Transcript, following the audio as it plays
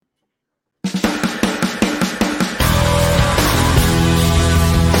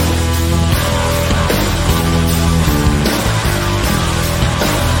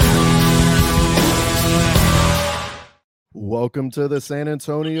Welcome to the San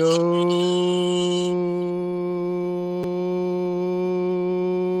Antonio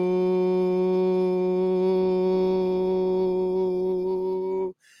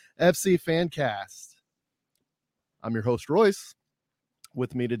FC FanCast. I'm your host, Royce.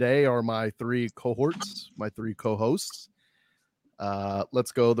 With me today are my three cohorts, my three co-hosts.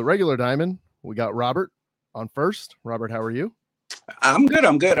 Let's go the regular diamond. We got Robert on first. Robert, how are you? I'm good.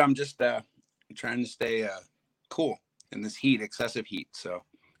 I'm just trying to stay cool in this heat, excessive heat. So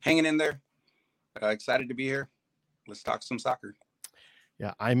hanging in there. Excited to be here. Let's talk some soccer.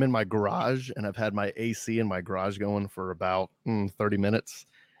 Yeah, I'm in my garage, and I've had my AC in my garage going for about 30 minutes.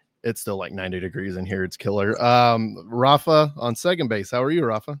 It's still like 90 degrees in here. It's killer. Rafa on second base. How are you,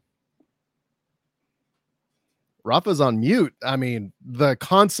 Rafa? Rafa's on mute. I mean, the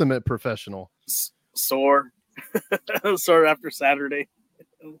consummate professional. Sore. Sore after Saturday.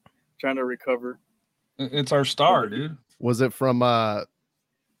 Trying to recover. It's our star, dude. Was it from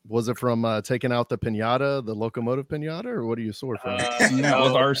taking out the piñata, the locomotive piñata, or what are you sore from? With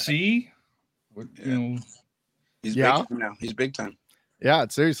RC? He's big time now. He's big time. Yeah,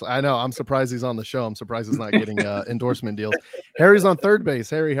 seriously. I know. I'm surprised he's on the show. I'm surprised he's not getting endorsement deals. Harry's on third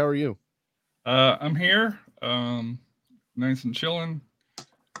base. Harry, how are you? I'm here. Nice and chilling.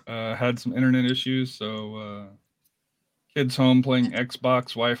 Had some internet issues, so kids home playing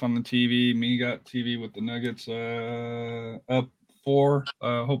Xbox, wife on the TV. Me got TV with the Nuggets up 4,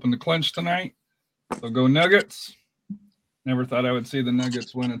 hoping to clinch tonight. So go Nuggets. Never thought I would see the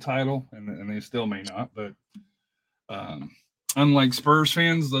Nuggets win a title, and they still may not. But unlike Spurs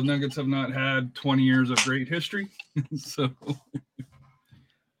fans, the Nuggets have not had 20 years of great history. So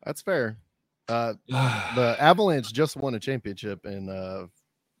that's fair. The Avalanche just won a championship in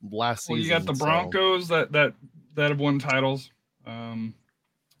last season. Well, you got the Broncos that have won titles. How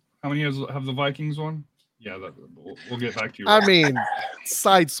many have the Vikings won? Yeah, we'll get back to you. I mean,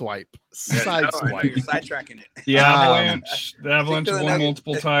 sideswipe. Sidetracking it. The Avalanche have won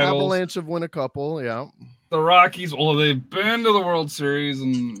multiple titles. Avalanche have won a couple, yeah. The Rockies, they've been to the World Series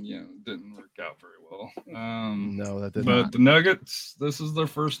and didn't work out very well. No, that didn't. But the Nuggets, this is their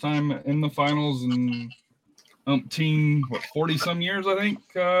first time in the finals in 40 some years, I think,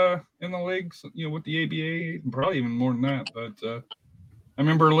 in the league. So, with the ABA, probably even more than that. But I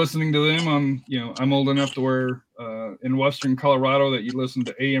remember listening to them on, I'm old enough to where in Western Colorado that you listened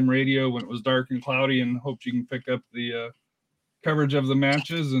to AM radio when it was dark and cloudy and hoped you can pick up the coverage of the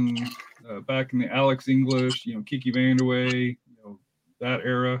matches. And back in the Alex English, Kiki Vandeweghe, that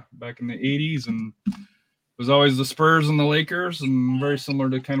era back in the 80s. And it was always the Spurs and the Lakers, and very similar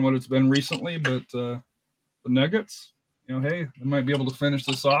to kind of what it's been recently. But the Nuggets, hey, they might be able to finish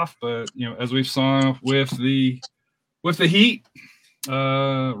this off. But, as we've saw with the Heat,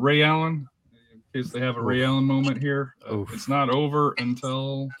 Ray Allen, in case they have a Ray Allen moment here, it's not over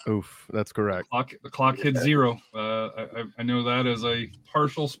until that's correct. The clock hits zero. I know that as a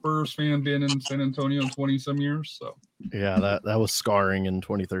partial Spurs fan, being in San Antonio 20 some years. So yeah, that was scarring in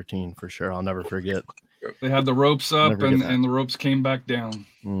 2013 for sure. I'll never forget. They had the ropes up and the ropes came back down.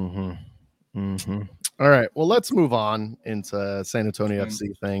 All right, well, let's move on into San Antonio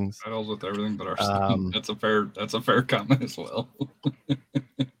FC things. Titles with everything but our that's a fair comment as well.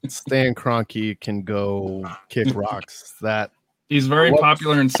 Stan Kroenke can go kick rocks. He's very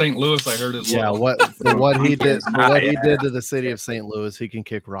popular in St. Louis, I heard as well. Yeah, what he did to the city of St. Louis, he can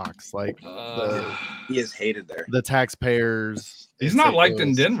kick rocks. Like he is hated there. The taxpayers. He's not liked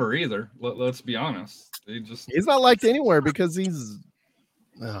in Denver either. Let's be honest. He's not liked anywhere because he's.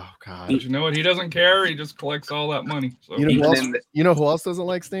 Oh God! But you know what? He doesn't care. He just collects all that money. So. You know who else doesn't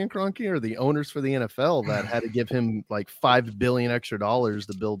like Stan Kroenke? Or the owners for the NFL that had to give him like $5 billion extra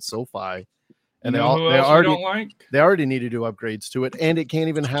to build SoFi, and they already need to do upgrades to it, and it can't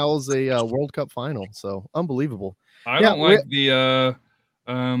even house a World Cup final. So unbelievable. I don't like the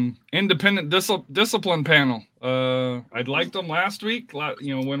independent discipline panel. I'd liked them last week.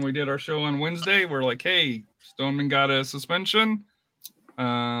 When we did our show on Wednesday, we're like, hey, Stoneman got a suspension.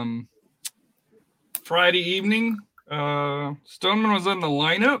 Friday evening, Stoneman was in the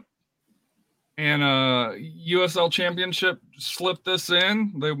lineup, and USL Championship slipped this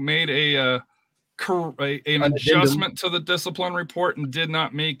in. They made an adjustment to the discipline report and did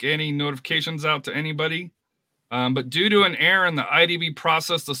not make any notifications out to anybody. But due to an error in the IDB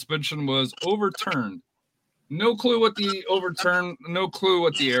process, the suspension was overturned. No clue what the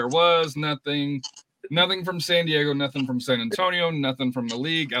error was. Nothing from San Diego, nothing from San Antonio, nothing from the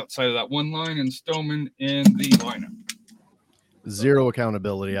league outside of that one line, and Stoneman in the lineup. Zero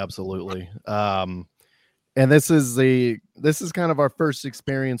accountability, absolutely. And this is kind of our first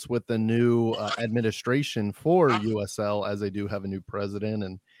experience with the new administration for USL, as they do have a new president.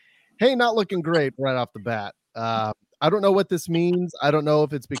 And hey, not looking great right off the bat. I don't know what this means. I don't know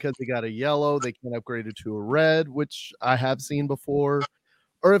if it's because they got a yellow, they can upgrade it to a red, which I have seen before,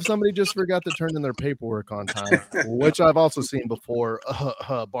 or if somebody just forgot to turn in their paperwork on time, which I've also seen before.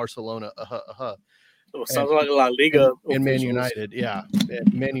 Barcelona. It sounds like La Liga and Man United. Yeah,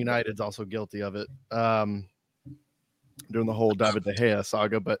 Man United's also guilty of it. During the whole David De Gea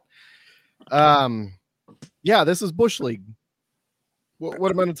saga, but yeah, this is Bush League. What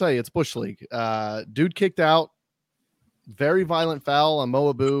am I going to tell you? It's Bush League. Dude kicked out. Very violent foul on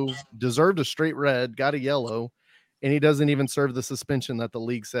Moabu. Deserved a straight red. Got a yellow. And he doesn't even serve the suspension that the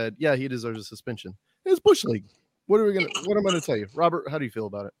league said, yeah, he deserves a suspension. It's Bush League. What am I going to tell you? Robert, how do you feel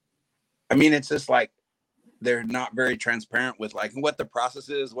about it? I mean, it's just like they're not very transparent with like what the process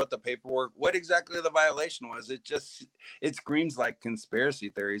is, what the paperwork, what exactly the violation was. It screams like conspiracy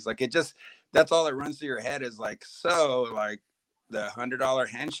theories. Like that's all that runs through your head is like, so like the $100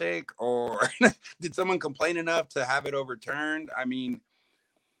 handshake, or did someone complain enough to have it overturned? I mean,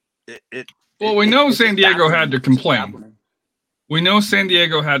 we know San Diego had to complain. We know San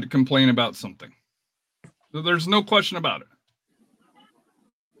Diego had to complain about something. There's no question about it.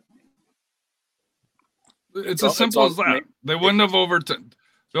 It's as simple as that. They wouldn't have overturned.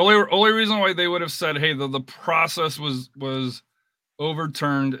 The only reason why they would have said, "Hey, the process was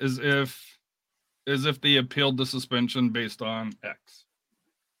overturned," is if they appealed the suspension based on X.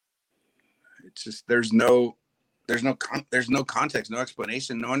 It's just there's no context, no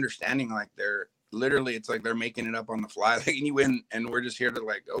explanation, no understanding. Like it's like they're making it up on the fly. Like you win, and we're just here to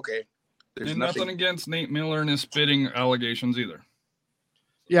like, okay. There's nothing against Nate Miller and his spitting allegations either.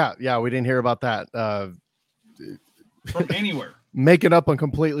 Yeah, we didn't hear about that. From anywhere. Make it up a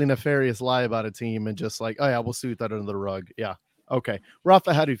completely nefarious lie about a team and just like, oh yeah, we'll sweep that under the rug. Yeah. Okay.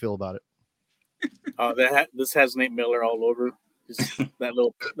 Rafa, how do you feel about it? This has Nate Miller all over. that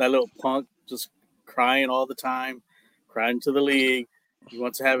little punk just crying all the time, crying to the league. He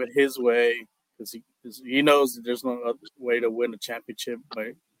wants to have it his way because he knows that there's no other way to win a championship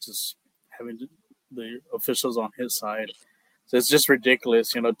by just having the officials on his side. So it's just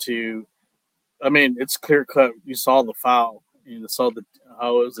ridiculous, it's clear cut. You saw the foul. You saw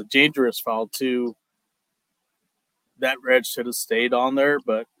how it was a dangerous foul too. That red should have stayed on there,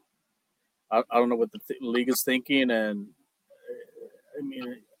 but I don't know what the league is thinking. And I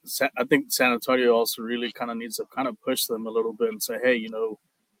mean, I think San Antonio also really kind of needs to kind of push them a little bit and say, hey,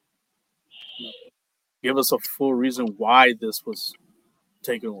 give us a full reason why this was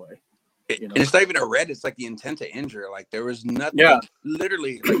taken away. It's not even a red. It's like the intent to injure. Like there was nothing. Yeah.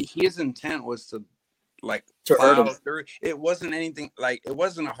 Literally, like his intent was to foul through. It wasn't anything like it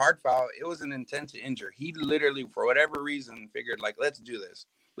wasn't a hard foul. It was an intent to injure. He literally, for whatever reason, figured like, let's do this.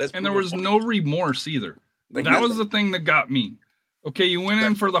 And there was no remorse either. Like, that was the thing that got me. Okay, you went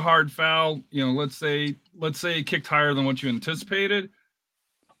in for the hard foul. Let's say it kicked higher than what you anticipated.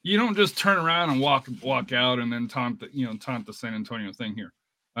 You don't just turn around and walk out and then taunt the San Antonio thing here.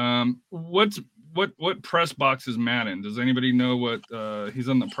 What press box is Matt in? Does anybody know what he's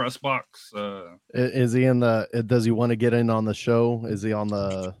in the press box? Is he in does he want to get in on the show? Is he in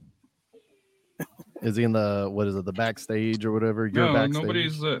the what is it, the backstage or whatever? No,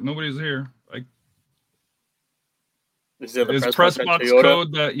 backstage? nobody's here. Is press box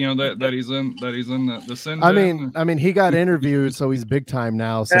code that he's in the send? I mean he got interviewed, so he's big time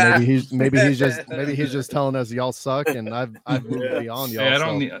now. So maybe he's just telling us y'all suck, and I've moved beyond y'all. I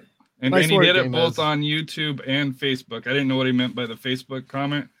don't need. And he did it both on YouTube and Facebook. I didn't know what he meant by the Facebook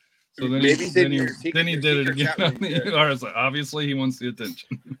comment. So then he did it again on the URL. So obviously he wants the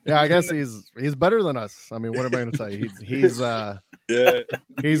attention. Yeah, I guess he's better than us. I mean, what am I going to tell you?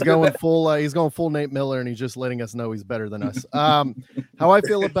 He's going full Nate Miller, and he's just letting us know he's better than us. How I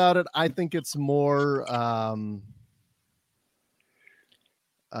feel about it, I think it's more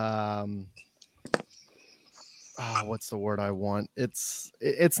what's the word I want?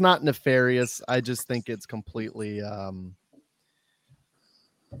 It's not nefarious. I just think it's completely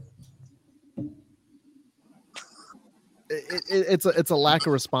it's a lack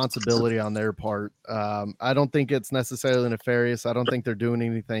of responsibility on their part. I don't think it's necessarily nefarious. I don't think they're doing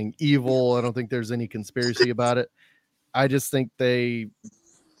anything evil. I don't think there's any conspiracy about it. I just think they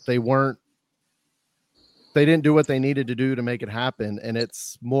didn't do what they needed to do to make it happen, and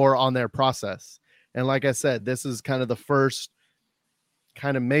it's more on their process. And like I said, this is kind of the first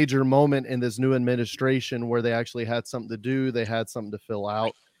kind of major moment in this new administration where they actually had something to do. They had something to fill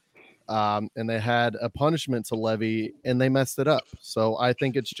out. And they had a punishment to levy, and they messed it up. So I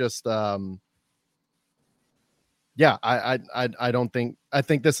think it's just yeah, I don't think, I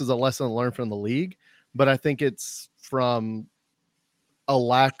think this is a lesson learned from the league, but I think it's from a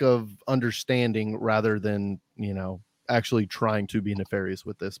lack of understanding rather than, actually trying to be nefarious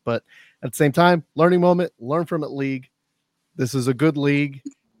with this. But at the same time, learning moment, learn from it league. This is a good league.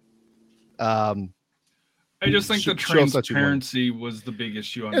 I just think the transparency was the big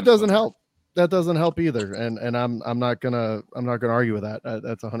issue. It doesn't help. That doesn't help either. And I'm not gonna argue with that.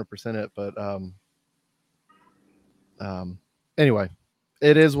 That's 100% it. But anyway,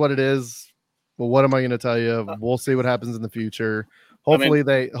 it is what it is. But what am I going to tell you? We'll see what happens in the future. Hopefully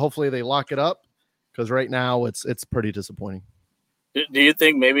they lock it up, because right now it's pretty disappointing. Do you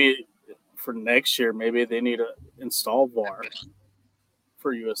think maybe for next year, maybe they need to install VAR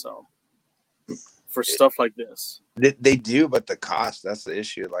for USL for stuff like this? They do, but the cost, that's the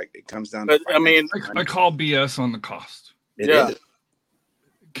issue. Like, it comes down to I call BS on the cost. It is.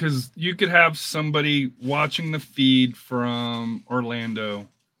 Because you could have somebody watching the feed from Orlando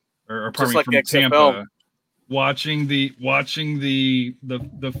or pardon me, from XFL. Tampa, watching the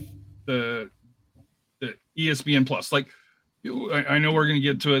ESPN Plus. Like, I know we're going to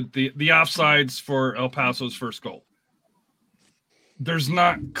get to it. The offsides for El Paso's first goal. There's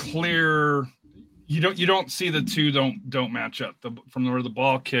not clear. You don't see the two don't match up from where the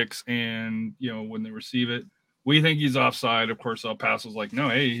ball kicks and when they receive it. We think he's offside. Of course, El Paso's like, no,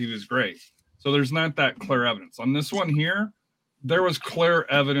 hey, he was great. So there's not that clear evidence. On this one here, there was clear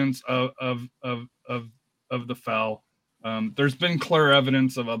evidence of the foul. There's been clear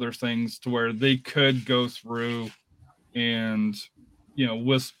evidence of other things to where they could go through and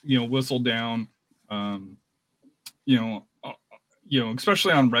whistle down.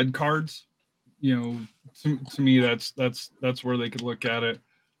 Especially on red cards. To me, that's where they could look at it.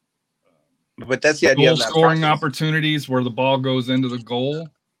 But that's the idea. Goal scoring opportunities where the ball goes into the goal.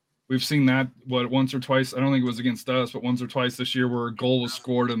 We've seen that once or twice. I don't think it was against us, but once or twice this year where a goal was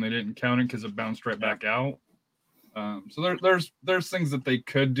scored and they didn't count it because it bounced right back out. So there's things that they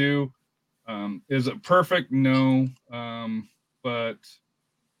could do. Is it perfect? No. But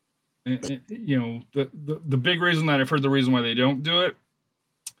the big reason that I've heard the reason why they don't do it.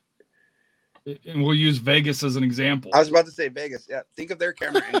 And we'll use Vegas as an example. I was about to say Vegas. Yeah. Think of their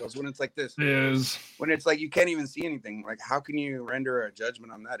camera angles when it's like this. Is when it's like you can't even see anything. Like, how can you render a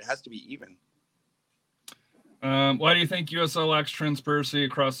judgment on that? It has to be even. Why do you think USL lacks transparency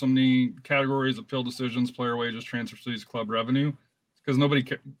across so many categories: appeal decisions, player wages, transfer fees, club revenue? Because nobody,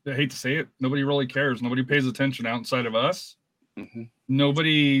 I hate to say it, nobody really cares. Nobody pays attention outside of us. Mm-hmm.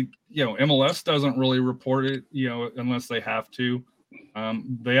 Nobody, MLS doesn't really report it, unless they have to.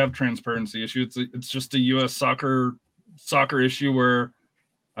 They have transparency issue. It's just a U.S. soccer issue where,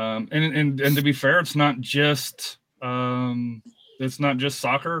 and to be fair, it's not just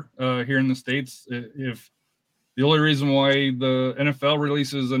soccer here in the States. If the only reason why the NFL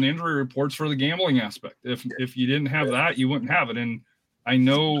releases an injury reports for the gambling aspect, if you didn't have that, you wouldn't have it. And I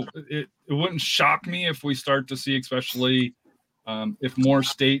know it wouldn't shock me if we start to see, especially. If more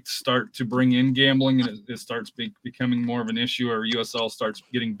states start to bring in gambling and it starts becoming more of an issue, or USL starts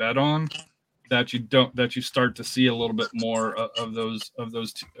getting bet on, that you start to see a little bit more of those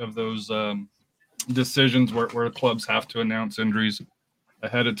decisions where clubs have to announce injuries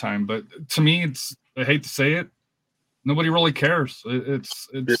ahead of time. But to me, I hate to say it, nobody really cares. It's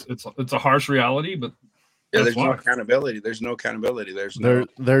a harsh reality, but. Yeah, there's no accountability. There's no accountability.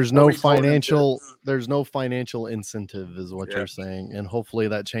 There's no financial incentive is what you're saying. And hopefully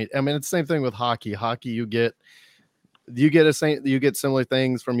that change. I mean, it's the same thing with hockey. Hockey, you get similar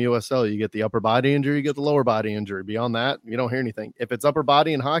things from USL. You get the upper body injury, you get the lower body injury. Beyond that, you don't hear anything. If it's upper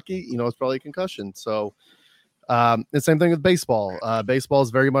body in hockey, it's probably a concussion. So the same thing with baseball. Baseball is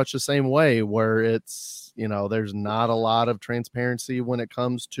very much the same way, where it's, there's not a lot of transparency when it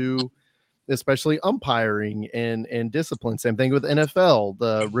comes to especially umpiring and discipline. Same thing with NFL.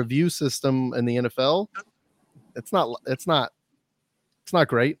 The review system in the NFL, it's not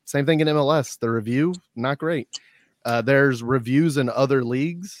great. Same thing in MLS. The review, not great. There's reviews in other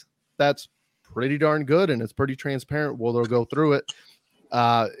leagues that's pretty darn good, and it's pretty transparent. Well, they'll go through it.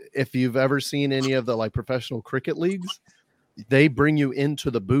 If you've ever seen any of the professional cricket leagues, they bring you into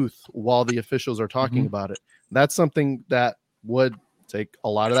the booth while the officials are talking about it. That's something that would take a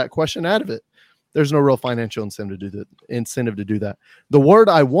lot of that question out of it. There's no real financial incentive to do that. The word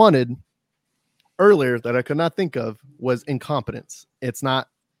I wanted earlier that I could not think of was incompetence. It's not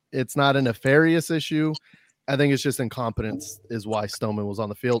a nefarious issue. I think it's just incompetence is why Stoneman was on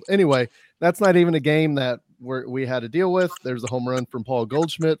the field. Anyway, that's not even a game that we had to deal with. There's a home run from Paul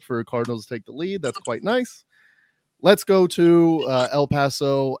Goldschmidt for Cardinals to take the lead. That's quite nice. Let's go to El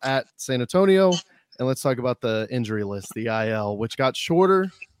Paso at San Antonio. And let's talk about the injury list, the IL, which got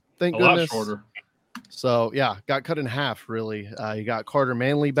shorter. Thank goodness. A lot shorter. So, yeah, got cut in half, really. You got Carter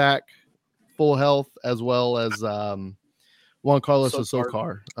Manley back, full health, as well as Juan Carlos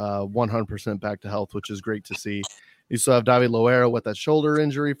Azocar, 100% back to health, which is great to see. You still have David Loera with that shoulder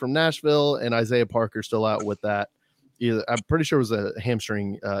injury from Nashville, and Isaiah Parker still out with that. I'm pretty sure it was a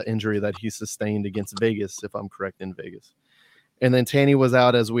hamstring injury that he sustained against Vegas, if I'm correct, in Vegas. And then Tanny was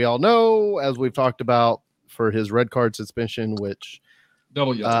out, as we all know, as we've talked about, for his red card suspension, which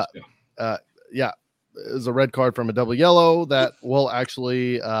double yellow. Yeah, is a red card from a double yellow that will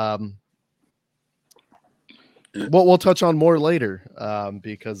actually we'll touch on more later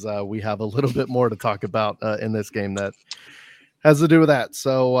because we have a little bit more to talk about in this game that has to do with that.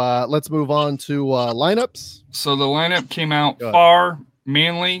 So let's move on to lineups. So the lineup came out far.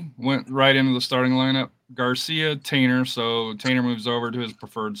 Manley went right into the starting lineup. Garcia, Tainer. So Tainer moves over to his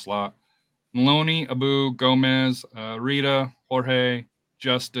preferred slot. Maloney, Abu, Gomez, Rita, Jorge,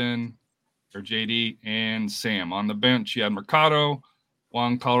 Justin, or JD, and Sam. On the bench, you had Mercado,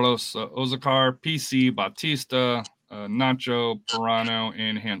 Juan Carlos Azocar, PC, Batista, Nacho, Pirano,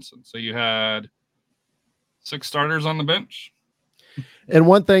 and Hansen. So you had 6 starters on the bench. And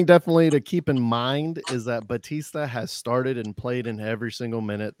one thing definitely to keep in mind is that Batista has started and played in every single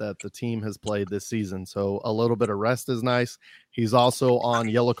minute that the team has played this season. So a little bit of rest is nice. He's also on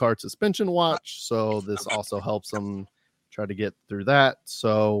yellow card suspension watch. So this also helps him try to get through that.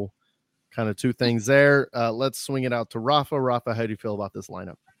 So kind of 2 things there. Let's swing it out to Rafa. Rafa, how do you feel about this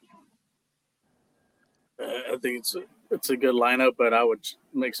lineup? I think it's a good lineup, but I would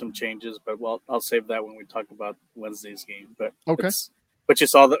make some changes. But I'll save that when we talk about Wednesday's game. But okay. But you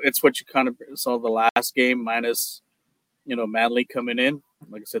saw it's what you kind of saw the last game minus, Manley coming in.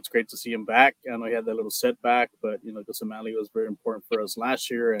 Like I said, it's great to see him back. I know he had that little setback, but because Manley was very important for us last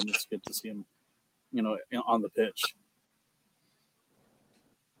year, and it's good to see him, on the pitch.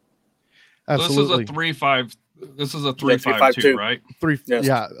 Absolutely. This is a 3-5-2, right?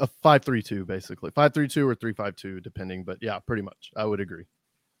 Yeah, a 5-3-2 basically. 5-3-2 or 3-5-2 depending, but yeah, pretty much. I would agree.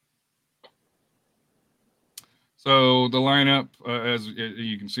 So the lineup, as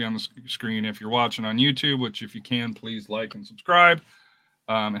you can see on the screen, if you're watching on YouTube, which if you can, please like and subscribe.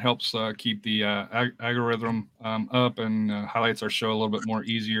 It helps keep the algorithm up and highlights our show a little bit more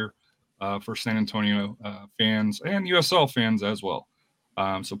easier for San Antonio fans and USL fans as well.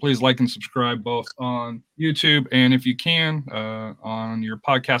 So please like and subscribe both on YouTube and if you can on your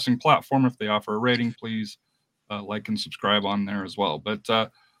podcasting platform. If they offer a rating, please like and subscribe on there as well. But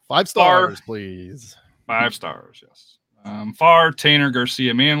 5 stars, please. 5 stars, yes. Far, Tainer,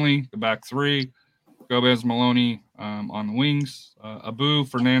 Garcia, Manley, the back 3. Gomez, Maloney on the wings. Abu,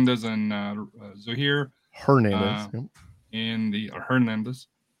 Fernandez, and Zuhair. Hernandez. In the Hernandez.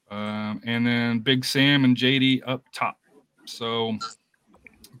 And then Big Sam and JD up top. So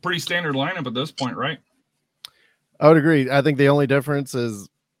pretty standard lineup at this point, right? I would agree. I think the only difference is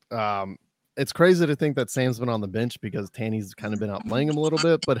it's crazy to think that Sam's been on the bench because Tanny's kind of been out playing him a little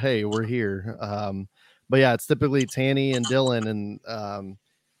bit, but hey, we're here. But yeah, it's typically Tanny and Dylan, and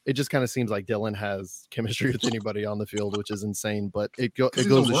it just kind of seems like Dylan has chemistry with anybody on the field, which is insane. But it goes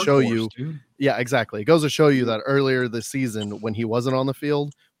to show you, dude. Yeah, exactly. It goes to show you that earlier this season, when he wasn't on the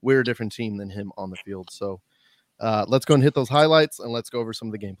field, we're a different team than him on the field. So let's go and hit those highlights, and let's go over some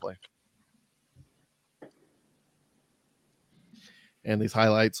of the gameplay. And these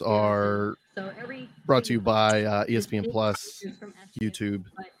highlights are brought to you by ESPN Plus, YouTube,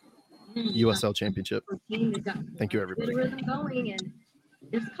 USL Championship. Thank you, everybody.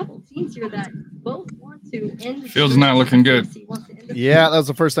 There's a couple teams here that both want to end. Field's not looking good. Yeah, that was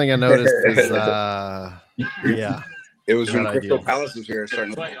the first thing I noticed. Yeah. It was when Crystal Palace was here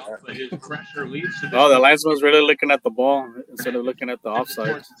starting to Oh, the linesman was really looking at the ball instead of looking at the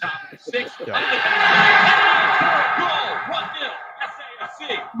offside.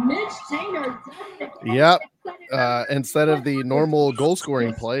 Mitch Tainer. Yep. Instead of the normal goal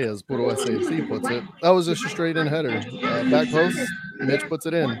scoring play, as Puro SAFC puts it, that was just a straight in header. Back post, Mitch puts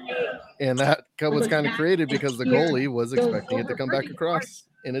it in. And that was kind of created because the goalie was expecting it to come back across,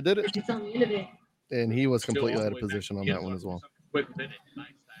 and it did it. And he was completely out of position on that one as well.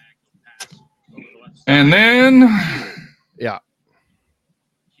 And then, yeah.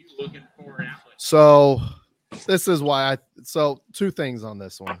 So this is why so 2 things on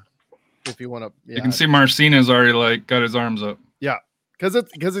this one. If you want to, you can see Marcinez already got his arms up. Yeah,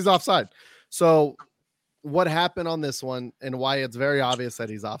 because he's offside. So what happened on this one and why it's very obvious that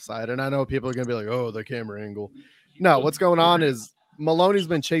he's offside. And I know people are going to be like, oh, the camera angle. No, what's going on is Maloney's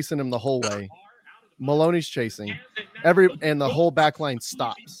been chasing him the whole way. Maloney's chasing and the whole back line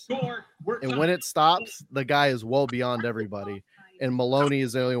stops. And when it stops, the guy is well beyond everybody. And Maloney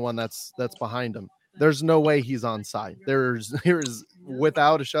is the only one that's behind him. There's no way he's onside. There is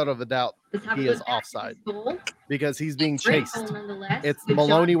without a shadow of a doubt he is offside because he's being chased. It's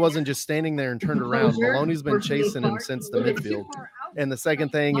Maloney wasn't just standing there and turned around. Maloney's been chasing him since the midfield. And the second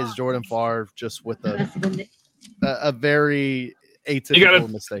thing is Jordan Favre just with a very atypical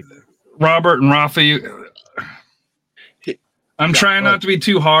mistake there. Robert and Rafa, I'm trying not to be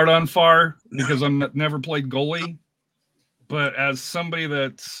too hard on Favre because I'm never played goalie, but as somebody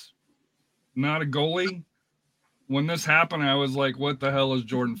that's not a goalie, when this happened, I was like, what the hell is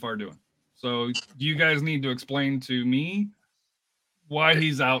Jordan Favre doing? So you guys need to explain to me why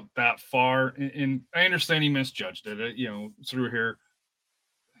he's out that far. And I understand he misjudged it, through here.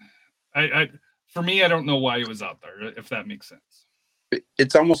 For me, I don't know why he was out there, if that makes sense.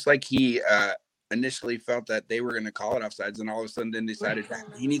 It's almost like he initially felt that they were going to call it offsides, and all of a sudden then decided that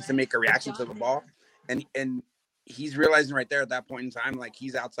he needs to make a reaction to the ball. And he's realizing right there at that point in time, like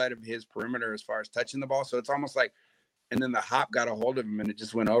he's outside of his perimeter as far as touching the ball. So it's almost like, and then the hop got a hold of him and it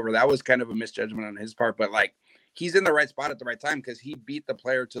just went over. That was kind of a misjudgment on his part, but like he's in the right spot at the right time because he beat the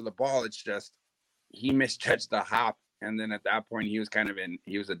player to the ball. It's just he misjudged the hop, and then at that point he was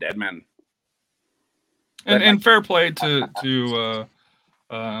a dead man. And fair play to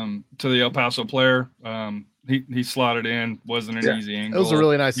the El Paso player. He slotted in, wasn't an easy angle. It was a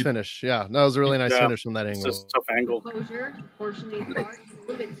really nice finish. Yeah, that was a really nice finish from that angle. It's just a tough angle. Unfortunately, a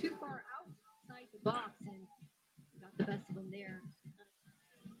little bit too far outside the box and got the best of him there.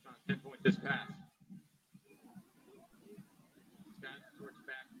 10-point this pass. Towards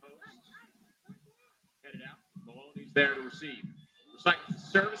back post. Headed out. Maloney's there to receive. Recycles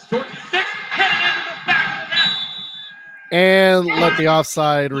service towards the six. Headed into the back of the net. And let the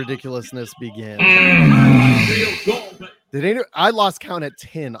offside ridiculousness begin. I lost count at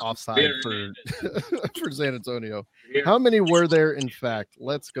 10 offside for San Antonio. How many were there, in fact?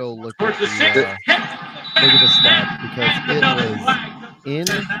 Let's go look at the stat because it was in.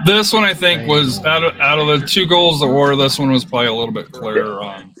 This one, I think, was out of the two goals that were, this one was probably a little bit clearer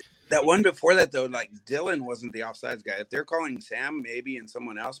on. That one before that, though, like Dylan wasn't the offsides guy. If they're calling Sam, maybe, and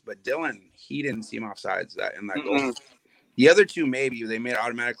someone else, but Dylan, he didn't seem offsides in that goal. The other two, maybe they may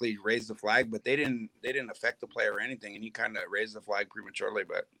automatically raise the flag, but they didn't affect the player or anything, and he kind of raised the flag prematurely.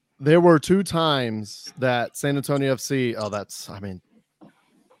 But there were two times that San Antonio FC.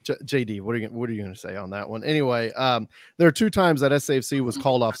 JD, what are you going to say on that one? Anyway, there are two times that SAFC was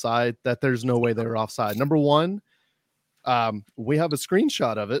called offside that there's no way they were offside. Number one, we have a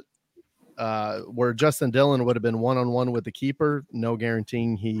screenshot of it where Justin Dillon would have been one-on-one with the keeper, no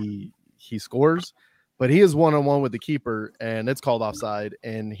guaranteeing he scores. But he is one-on-one with the keeper, and it's called offside.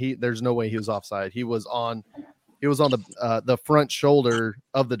 And there's no way he was offside. He was on the front shoulder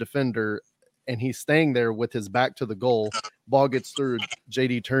of the defender, and he's staying there with his back to the goal. Ball gets through.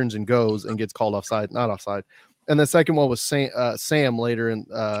 JD turns and goes and gets called offside, not offside. And the second one was Sam later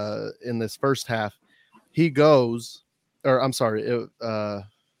in this first half. He goes, or I'm sorry, it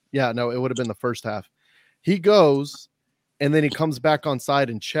would have been the first half. He goes. And then he comes back on side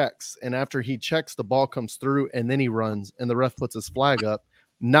and checks. And after he checks, the ball comes through, and then he runs, and the ref puts his flag up,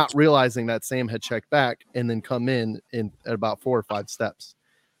 not realizing that Sam had checked back and then come in at about 4 or 5 steps.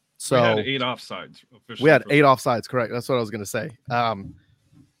 So we had 8 offsides. We had 8 offsides, correct. That's what I was going to say. And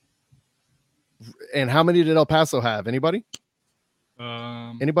how many did El Paso have? Anybody?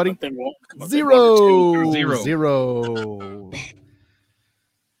 Anybody? 0.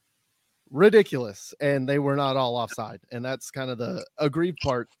 Ridiculous, and they were not all offside, and that's kind of the aggrieved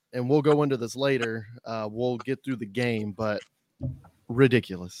part, and we'll go into this later. We'll get through the game, but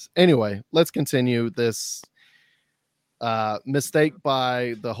ridiculous. Anyway, let's continue this mistake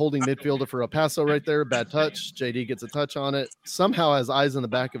by the holding midfielder for El Paso right there. Bad touch. JD gets a touch on it, somehow has eyes in the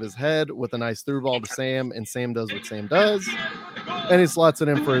back of his head with a nice through ball to Sam, and Sam does what Sam does, and he slots it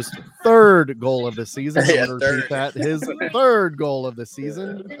in for his 3rd goal of the season. I'm going to repeat that. His 3rd goal of the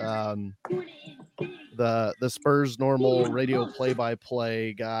season. The Spurs normal radio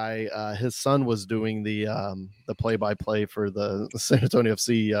play-by-play guy, his son was doing the play-by-play for the San Antonio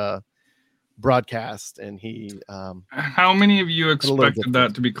FC broadcast, and he how many of you expected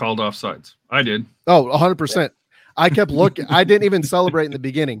that to be called offsides? I did. 100%. I kept looking. I didn't even celebrate in the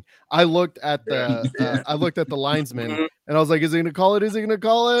beginning. I looked at the linesman, and I was like, "Is he going to call it? Is he going to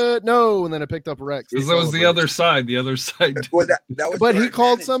call it? No!" And then I picked up Rex. Because that was the other side. The other side. Well, that was but he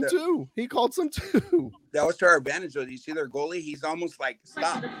called some too. He called some too. That was to our advantage, though. You see their goalie? He's almost like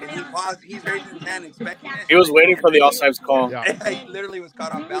stop, and he paused. He's raising his hand, expecting it. He was waiting for the offsides call. Yeah. He literally was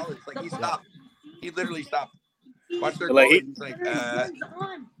caught off balance. Like he stopped. He literally stopped. Watch their Like goalie. He's like,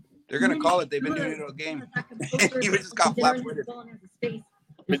 They're gonna call it. They've been doing it all game. He just got flat-footed.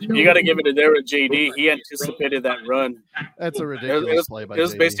 You got to give it there with JD. He anticipated that run. That's a ridiculous play by JD. It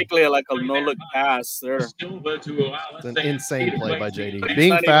was basically like a no-look pass there. It's an insane play by JD.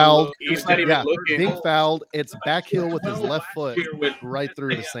 Being fouled. Being fouled. It's back heel with his left foot right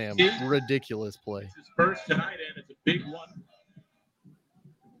through to Sam. Ridiculous play. First tonight, and it's a big one.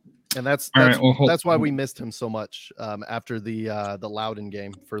 And that's why we missed him so much after the Loudon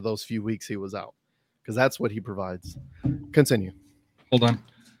game for those few weeks he was out, because that's what he provides. Continue. Hold on.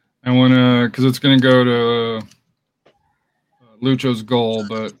 I want to, because it's going to go to Lucho's goal,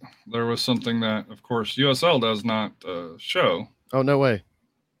 but there was something that, of course, USL does not show. Oh, no way.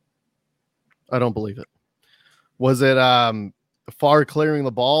 I don't believe it. Was it Far clearing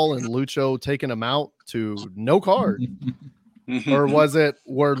the ball and Lucho taking him out to no card? Or was it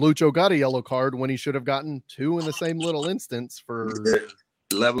where Lucho got a yellow card when he should have gotten 2 in the same little instance for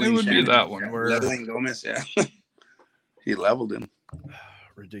leveling? It would be that one where leveling Gomez, yeah. He leveled him.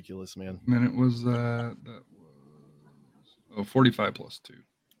 Ridiculous, man. Minute was that was 45 plus 2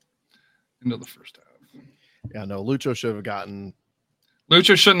 into the first half. Yeah, no, Lucho should have gotten.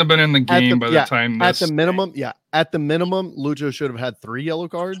 Lucho shouldn't have been in the game by the time. At the minimum, Lucho should have had 3 yellow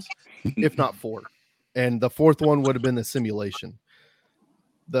cards, if not 4, and the 4th one would have been the simulation.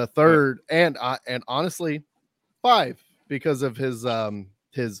 The 3rd and honestly 5 because of his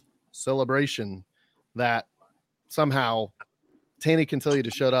celebration that somehow Taney can tell you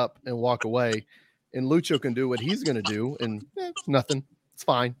to shut up and walk away, and Lucho can do what he's going to do, and nothing. It's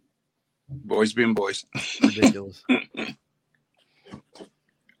fine. Boys being boys. Ridiculous. All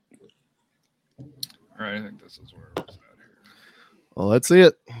right, I think this is where it was at here. Well, let's see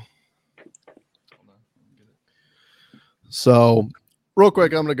it. Hold on. Get it. So, real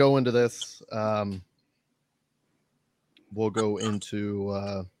quick, I'm going to go into this. We'll go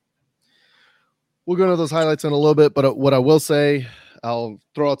into those highlights in a little bit, but what I will say, I'll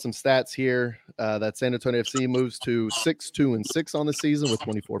throw out some stats here. That San Antonio FC moves to 6-2-6 on the season with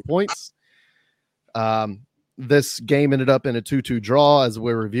 24 points. This game ended up in a 2-2 draw as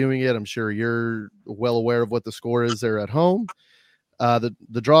we're reviewing it. I'm sure you're well aware of what the score is there at home. The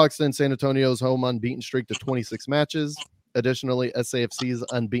draw extends San Antonio's home unbeaten streak to 26 matches. Additionally, SAFC's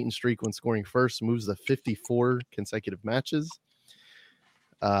unbeaten streak when scoring first moves to 54 consecutive matches.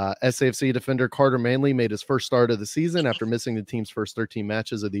 SAFC defender Carter Manley made his first start of the season after missing the team's first 13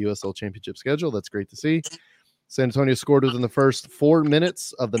 matches of the USL Championship schedule. That's great to see. San Antonio scored within the first 4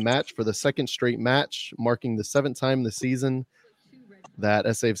 minutes of the match for the 2nd straight match, marking the 7th time this season that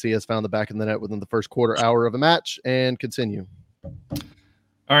SAFC has found the back of the net within the first quarter hour of a match. And continue.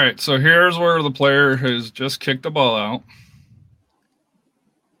 All right, so here's where the player has just kicked the ball out.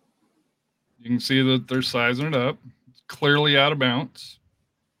 You can see that they're sizing it up. It's clearly out of bounds.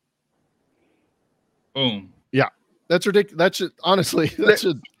 Boom. Yeah, that's ridiculous. That should honestly, he makes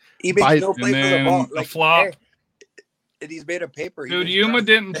no play for the ball. Like, flop. And he's made of paper. Dude, Yuma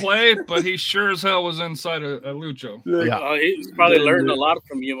didn't play, but he sure as hell was inside a Lucho. Yeah, he's probably learned a lot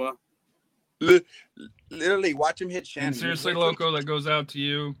from Yuma. Literally, watch him hit Shannon. And seriously, Loco, that goes out to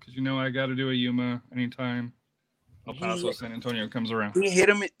you because you know I got to do a Yuma anytime El Paso San Antonio comes around. He hit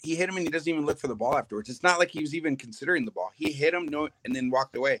him, and he doesn't even look for the ball afterwards. It's not like he was even considering the ball. He hit him, and then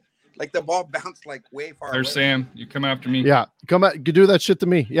walked away. Like the ball bounced like way far. There's away. Sam. You come after me. Yeah, come out. Do that shit to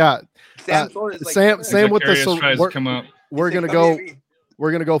me. Yeah, Sam with the come up. We're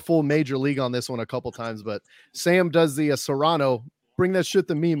gonna go full major league on this one a couple times, but Sam does the Serrano. Bring that shit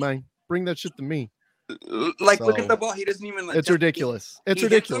to me, man. Bring that shit to me. Like, look at the ball. He doesn't even. It's ridiculous. It's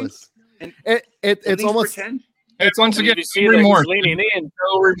ridiculous. It's almost. It's once again remorse. Leaning in.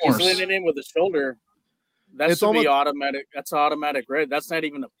 No remorse. He's leaning in with the shoulder. That should be automatic. That's automatic red. That's not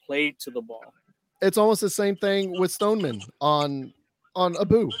even a play to the ball. It's almost the same thing with Stoneman on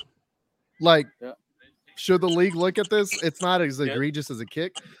Abu. Like, should the league look at this? It's not as egregious as a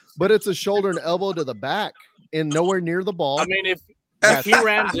kick, but it's a shoulder and elbow to the back and nowhere near the ball. I mean, if he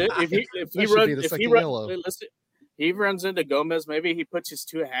runs it, if he runs into Gomez, maybe he puts his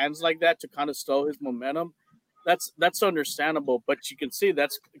 2 hands like that to kind of slow his momentum. That's understandable, but you can see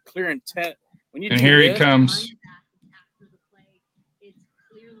that's clear intent. And here he comes.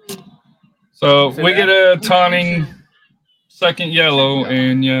 So we get a taunting, 2nd yellow,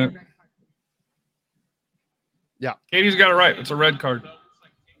 and yeah, Katie's got it right. It's a red card.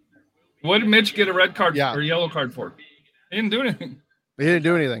 What did Mitch get a red card or yellow card for? He didn't do anything. He didn't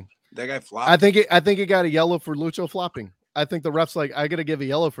do anything. That guy flopped. I think he got a yellow for Lucho flopping. I think the ref's like, I got to give a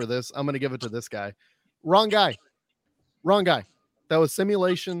yellow for this. I'm going to give it to this guy. Wrong guy. That was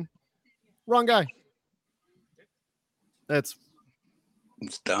simulation. Wrong guy.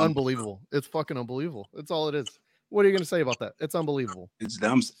 It's dumb. Unbelievable. It's fucking unbelievable. That's all it is. What are you going to say about that? It's unbelievable. It's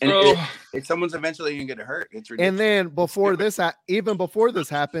dumb. And if someone's eventually going to get hurt, it's ridiculous. And then before this, even before this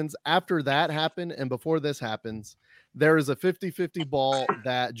happens, after that happened, and before this happens, there is a 50-50 ball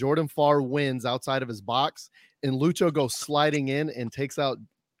that Jordan Farr wins outside of his box, and Lucho goes sliding in and takes out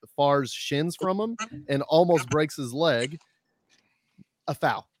Farr's shins from him and almost breaks his leg. A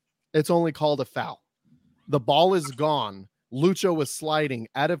foul. It's only called a foul. The ball is gone. Lucho was sliding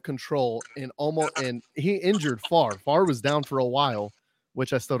out of control and he injured Farr. Farr was down for a while,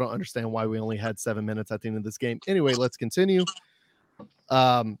 which I still don't understand why we only had 7 minutes at the end of this game. Anyway, let's continue.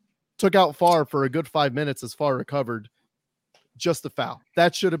 Took out Farr for a good 5 minutes as Farr recovered. Just a foul.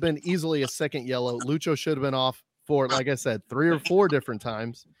 That should have been easily a second yellow. Lucho should have been off for, like I said, 3 or 4 different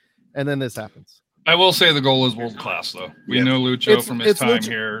times. And then this happens. I will say the goal is world class, though. We know Lucho from his time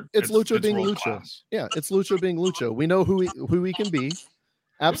here. It's Lucho being Lucho. Class. Yeah, it's Lucho being Lucho. We know who he can be.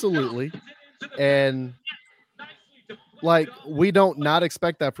 Absolutely. And like, we don't not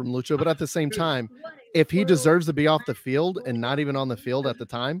expect that from Lucho, but at the same time, if he deserves to be off the field and not even on the field at the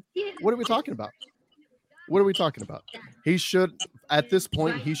time, what are we talking about? What are we talking about? He should, at this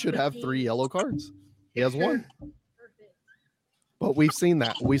point, he should have 3 yellow cards. He has 1. But we've seen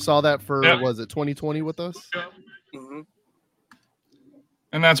that. We saw that for, was it 2020 with us? Mm-hmm.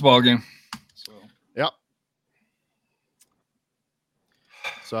 And that's ball game. So. Yep.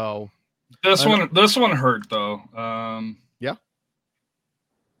 So this one hurt though. Yeah.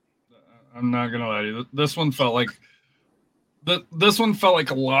 I'm not gonna lie to you. This one felt like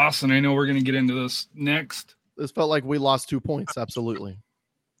a loss, and I know we're gonna get into this next. This felt like we lost 2 points. Absolutely.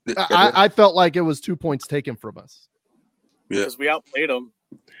 I felt like it was 2 points taken from us. Because we outplayed them.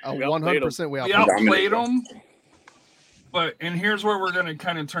 100% we outplayed them. And here's where we're going to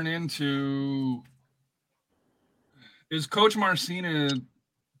kind of turn into, is Coach Marcina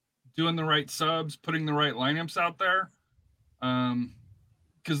doing the right subs, putting the right lineups out there?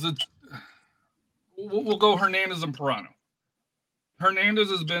 Because we'll go Hernandez and Pirano. Hernandez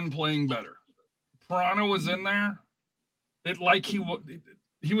has been playing better. Pirano was in there.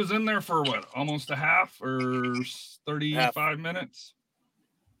 He was in there for what, almost a half or 35 minutes.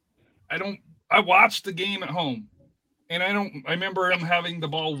 I watched the game at home, and I remember him having the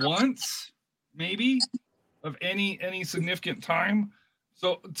ball once, maybe, of any significant time.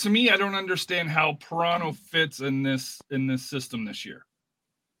 So to me, I don't understand how Pirano fits in this system this year.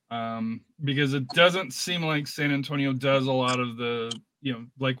 Because it doesn't seem like San Antonio does a lot of the,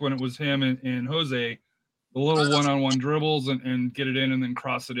 like when it was him and Jose, the little one-on-one dribbles and get it in and then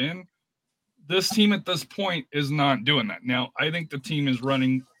cross it in. This team at this point is not doing that. Now, I think the team is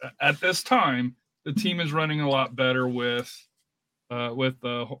running at this time. The team is running a lot better with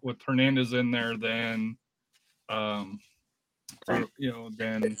Hernandez in there than Pirano.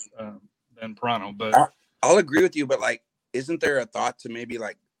 But I'll agree with you. But like, isn't there a thought to maybe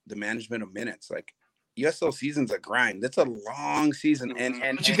like the management of minutes? Like, USL season's a grind. That's a long season,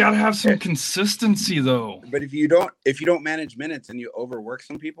 but you gotta have some consistency though. But if you don't manage minutes and you overwork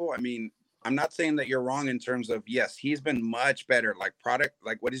some people, I mean, I'm not saying that you're wrong in terms of, yes, he's been much better, like product,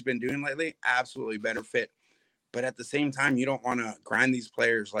 like what he's been doing lately, absolutely better fit. But at the same time, you don't want to grind these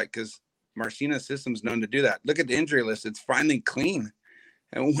players, like, because Marcina's system's known to do that. Look at the injury list; it's finally clean.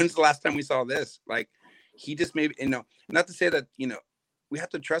 And when's the last time we saw this? Like, he just maybe, not to say that we have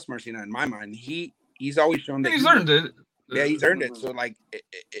to trust Marcina. In my mind, he's always shown that he's earned it. Yeah, he's earned it. So, like,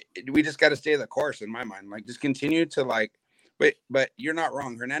 we just got to stay the course, in my mind. Like, just continue to, like, but you're not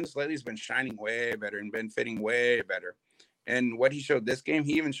wrong. Hernandez lately has been shining way better and been fitting way better. And what he showed this game,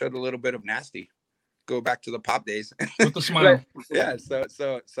 he even showed a little bit of nasty. Go back to the Pop days. With the smile. Yeah, so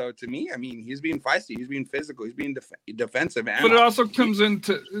to me, I mean, he's being feisty. He's being physical. He's being defensive. But it also comes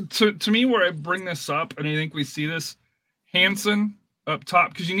into to me where I bring this up, and I think we see this, Hansen up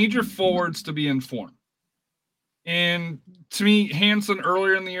top, because you need your forwards to be in form. And to me, Hansen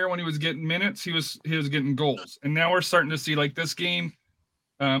earlier in the year when he was getting minutes, he was getting goals. And now we're starting to see, like, this game,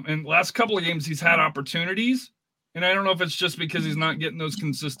 and last couple of games he's had opportunities. And I don't know if it's just because he's not getting those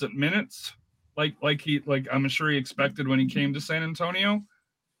consistent minutes, like I'm sure he expected when he came to San Antonio.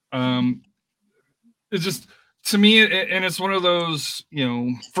 It's just, to me, and it's one of those,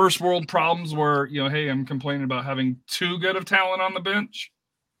 first world problems where, hey, I'm complaining about having too good of talent on the bench.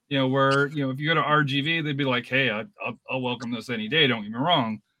 Where, if you go to RGV, they'd be like, hey, I'll welcome this any day. Don't get me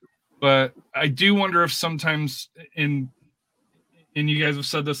wrong. But I do wonder if sometimes and you guys have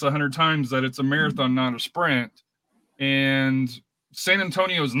said this 100 times, that it's a marathon, not a sprint. And San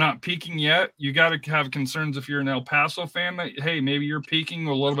Antonio is not peaking yet. You got to have concerns if you're an El Paso fan that, hey, maybe you're peaking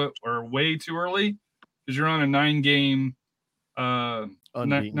a little bit or way too early because you're on a 9-game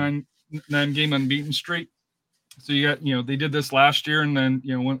nine game unbeaten streak. So you got, they did this last year, and then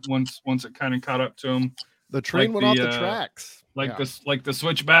once it kind of caught up to them, the train went off the tracks. Like the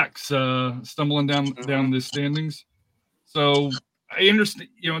switchbacks stumbling down the standings. So I understand.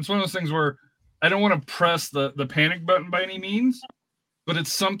 It's one of those things where I don't want to press the panic button by any means, but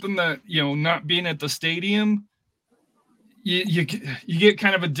it's something that not being at the stadium, you get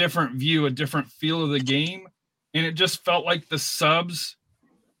kind of a different view, a different feel of the game, and it just felt like the subs,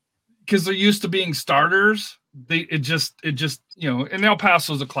 because they're used to being starters. It just and El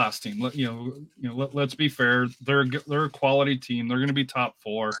Paso is a class team. Let's be fair. They're a quality team. They're going to be top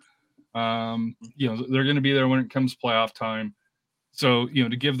 4. They're going to be there when it comes playoff time. So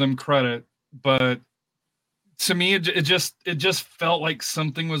to give them credit, but to me, it just felt like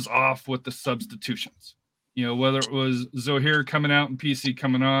something was off with the substitutions. Whether it was Zohir coming out and PC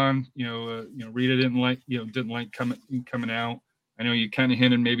coming on. Rita didn't like coming out. I know you kind of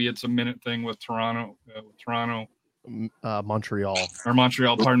hinted maybe it's a minute thing with Toronto. Montreal. Or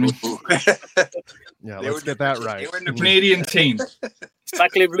Montreal, pardon me. Yeah, let's get that right. The Canadian team.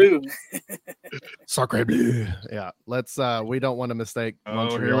 Sacre bleu. Sacre bleu. Yeah, let's. We don't want to mistake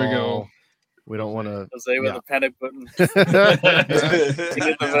Montreal. Here we go. We don't want to. Jose with the panic button.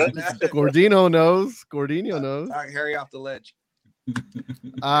 Gordino knows. Talk Harry off the ledge.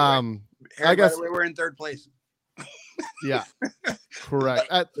 Harry, I guess we're in 3rd place. Yeah, correct.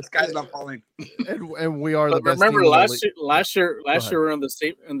 The sky's not falling, and we are the best. Remember last year we were in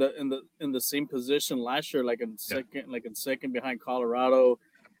the same position last year, like in second behind Colorado,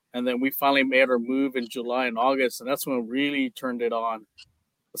 and then we finally made our move in July and August, and that's when we really turned it on.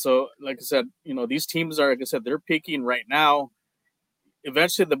 So, like I said, these teams are, like I said, they're peaking right now.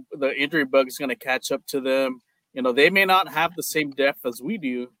 Eventually, the injury bug is going to catch up to them. They may not have the same depth as we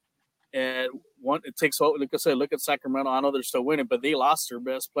do, and it takes, like I said, look at Sacramento. I know they're still winning, but they lost their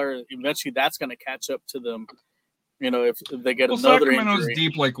best player. Eventually, that's going to catch up to them. If they get another Sacramento's injury.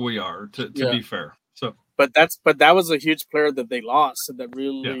 deep like we are, to be fair. So, but that was a huge player that they lost, and that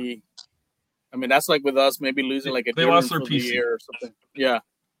really. Yeah. I mean, that's like with us, maybe losing like they lost their PC or something. Yeah.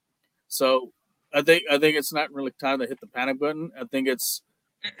 So I think it's not really time to hit the panic button. I think it's.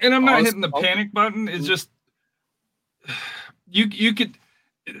 And I'm not hitting the panic button. It's just you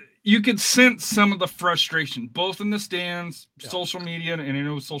could sense some of the frustration, both in the stands, social media, and I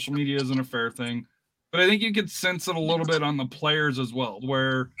know social media isn't a fair thing, but I think you could sense it a little bit on the players as well,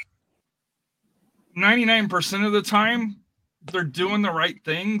 where 99% of the time they're doing the right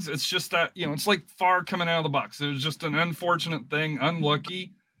things. It's just that, it's like Farr coming out of the box. It was just an unfortunate thing,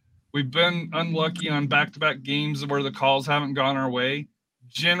 unlucky. We've been unlucky on back-to-back games where the calls haven't gone our way.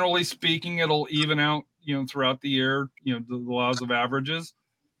 Generally speaking, it'll even out, throughout the year, the laws of averages.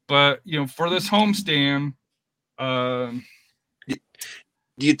 But, for this homestand, do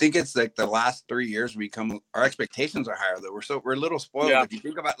you think it's like the last 3 years our expectations are higher though? We're a little spoiled. Yeah. If you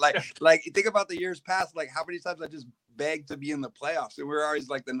think about you think about the years past, like how many times I just begged to be in the playoffs, and we're always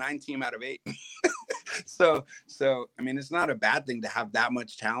like the 9th team out of 8. so I mean, it's not a bad thing to have that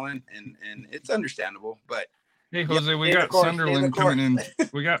much talent, and it's understandable. But hey, Jose, we got Sunderland coming in.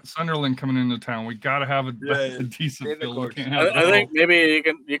 We got Sunderland coming into town. We got to have a decent field. I think maybe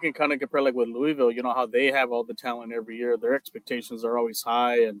you can kind of compare like with Louisville. How they have all the talent every year. Their expectations are always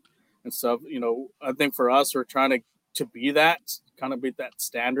high and stuff. I think for us, we're trying to be that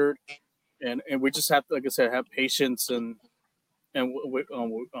standard, and we just have to, like I said, have patience and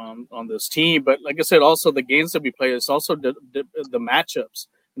on this team. But like I said, also the games that we play is also the matchups.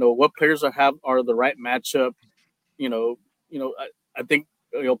 What players are the right matchup. I think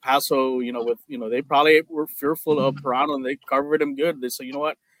El Paso, they probably were fearful of Toronto, and they covered him good. They said, you know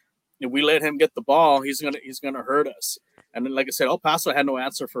what, if we let him get the ball, he's gonna hurt us. And then, like I said, El Paso had no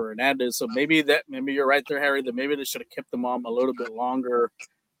answer for Hernandez, so maybe you're right there, Harry. That maybe they should have kept them on a little bit longer,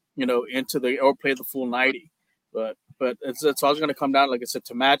 or play the full 90. But it's all going to come down, like I said,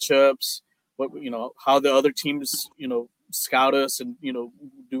 to matchups. What how the other teams scout us and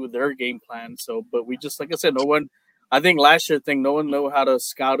do their game plan. So, but we just, like I said, I think last year no one knew how to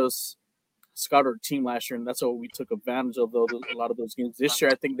scout our team last year, and that's what we took advantage of a lot of those games. This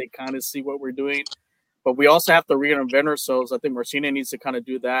year, I think they kind of see what we're doing, but we also have to reinvent ourselves. I think Marcina needs to kind of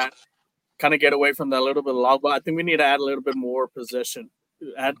do that, kind of get away from that little bit of log ball. I think we need to add a little bit more possession,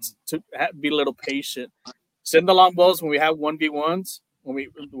 be a little patient, send the long balls when we have 1v1s,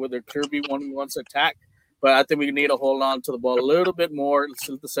 with their clear 1v1s attack. But I think we need to hold on to the ball a little bit more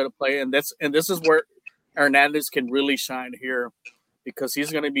to set up play, and this is where Hernandez can really shine here, because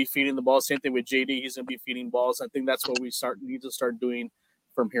he's going to be feeding the ball. Same thing with JD; he's going to be feeding balls. I think that's what we need to start doing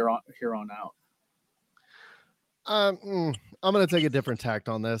from here on out. I'm going to take a different tact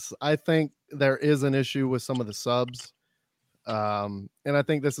on this. I think there is an issue with some of the subs. And I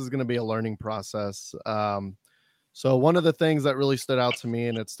think this is going to be a learning process. So one of the things that really stood out to me,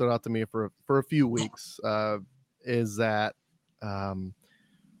 and it stood out to me for a few weeks, is that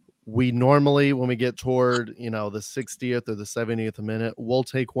we normally, when we get toward, the 60th or the 70th minute, we'll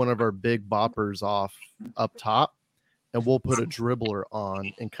take one of our big boppers off up top and we'll put a dribbler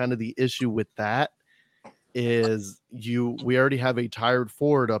on. And kind of the issue with that is we already have a tired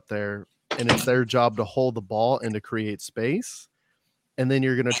forward up there, and it's their job to hold the ball and to create space. And then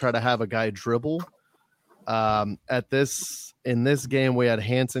you're going to try to have a guy dribble. In this game, we had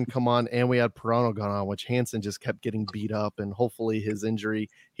Hansen come on and we had Pirano gone on, which Hansen just kept getting beat up, and hopefully his injury,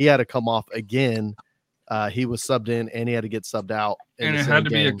 he had to come off again. He was subbed in and he had to get subbed out. And it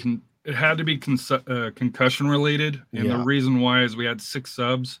had to be concussion related. And the reason why is we had 6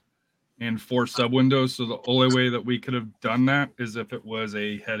 subs and 4 sub windows. So the only way that we could have done that is if it was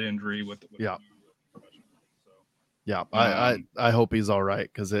a head injury with I hope he's all right,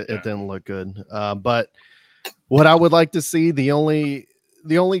 because it didn't look good. But what I would like to see, the only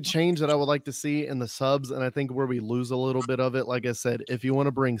change that I would like to see in the subs, and I think where we lose a little bit of it, like I said, if you want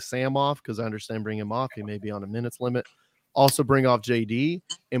to bring Sam off, because I understand bring him off, he may be on a minutes limit. Also bring off JD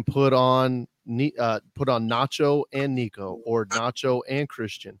and put on Nacho and Nico, or Nacho and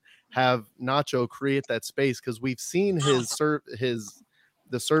Christian. Have Nacho create that space, because we've seen the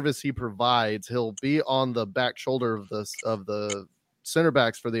service he provides. He'll be on the back shoulder of the center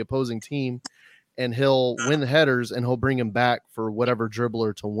backs for the opposing team, and he'll win headers, and he'll bring him back for whatever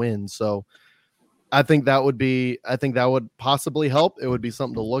dribbler to win. So I think that would possibly help. It would be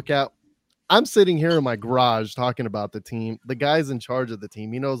something to look at. I'm sitting here in my garage talking about the team. The guy's in charge of the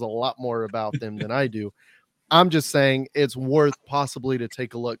team. He knows a lot more about them than I do. I'm just saying it's worth possibly to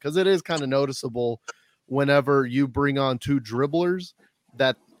take a look, because it is kind of noticeable whenever you bring on 2 dribblers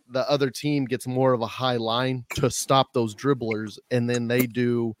that the other team gets more of a high line to stop those dribblers, and then they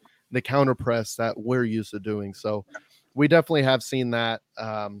do the counter press that we're used to doing. So we definitely have seen that.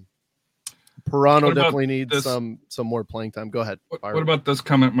 Pirano definitely needs some more playing time. Go ahead. What about this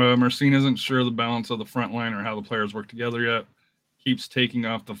comment? Marcin isn't sure the balance of the front line or how the players work together yet. Keeps taking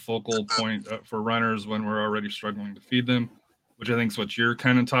off the focal point for runners when we're already struggling to feed them, which I think is what you're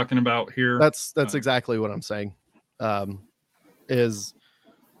kind of talking about here. That's exactly what I'm saying. And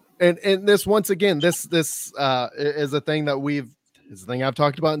this, once again, this is a thing that it's a thing I've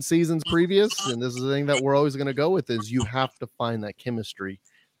talked about in seasons previous, and this is the thing that we're always going to go with, is you have to find that chemistry.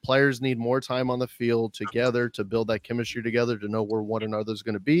 Players need more time on the field together to build that chemistry together, to know where one another's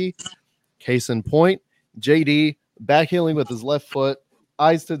going to be. Case in point, JD backheeling with his left foot,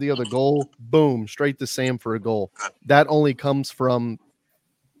 eyes to the other goal, boom, straight to Sam for a goal. That only comes from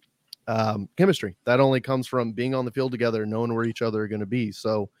chemistry. That only comes from being on the field together, knowing where each other are going to be.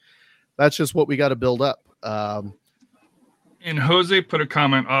 So that's just what we got to build up. And Jose put a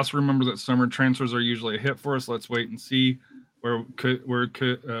comment. Also, remember that summer transfers are usually a hit for us. Let's wait and see where could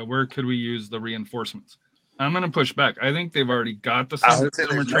we use the reinforcements. I'm going to push back. I think they've already got the summer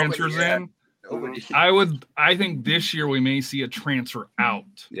transfers in. I think this year we may see a transfer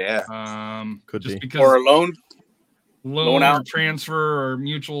out. Yeah. Could just be. Because or a loan out, or transfer, or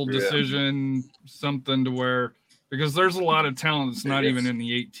mutual decision, something to where, because there's a lot of talent that's not even in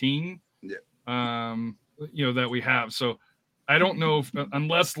the 18. Yeah. That we have. So I don't know if,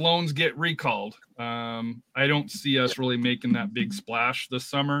 unless loans get recalled, I don't see us really making that big splash this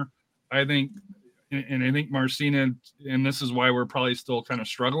summer. I think Marcina, and this is why we're probably still kind of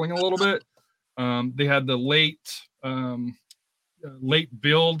struggling a little bit. They had the late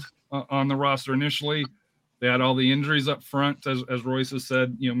build on the roster initially. They had all the injuries up front, as Royce has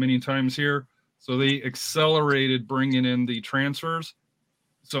said, many times here. So they accelerated bringing in the transfers.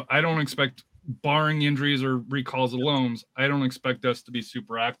 So I don't expect, barring injuries or recalls of loans, I don't expect us to be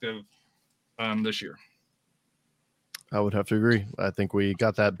super active this year. I would have to agree. I think we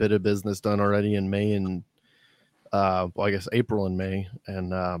got that bit of business done already in May and I guess April and May,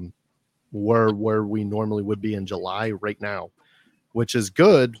 and where we normally would be in July right now, which is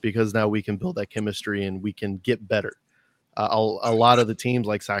good because now we can build that chemistry and we can get better. A lot of the teams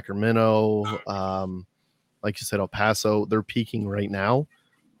like Sacramento, like you said, El Paso, they're peaking right now.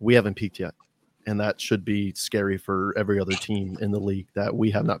 We haven't peaked yet. And that should be scary for every other team in the league, that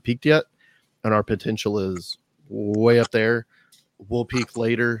we have not peaked yet. And our potential is way up there. We'll peak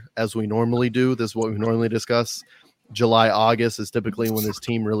later, as we normally do. This is what we normally discuss. July, August is typically when this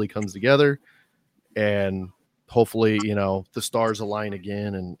team really comes together. And hopefully, the stars align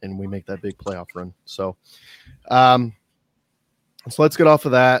again and we make that big playoff run. So let's get off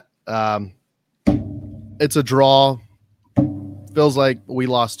of that. It's a draw. Feels like we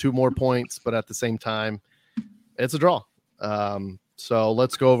lost 2 more points, but at the same time, it's a draw. So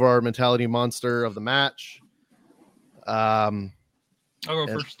let's go over our mentality monster of the match. I'll go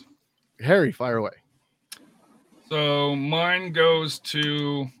first. Harry, fire away. So mine goes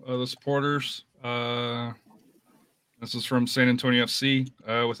to the supporters. This is from San Antonio FC,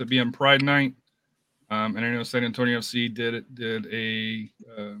 with it being Pride Night. And I know San Antonio FC did a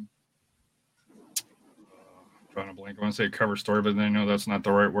trying to blank. I want to say a cover story, but then I know that's not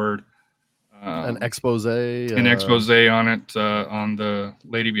the right word. An expose. An expose on it, on the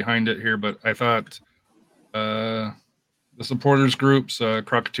lady behind it here. But I thought the supporters groups,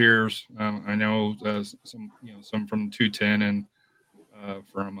 Crocketeers, I know some from 210 and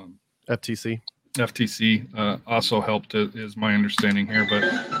from FTC also helped, is my understanding here. But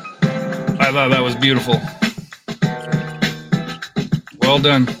I thought that was beautiful. Well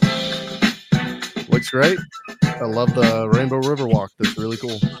done. Looks great. I love the Rainbow River Walk. That's really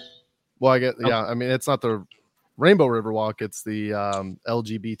cool. Well, I mean, it's not the Rainbow River Walk. It's the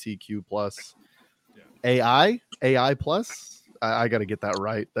LGBTQ plus AI plus. I got to get that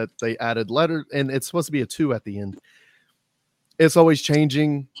right. That they added letter, and it's supposed to be a 2 at the end. It's always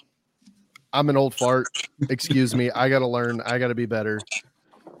changing. I'm an old fart. Excuse me. I got to learn. I got to be better.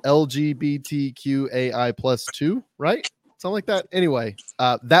 LGBTQAI plus 2, right? Something like that. Anyway,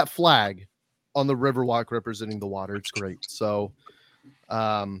 that flag on the Riverwalk representing the water. It's great. So,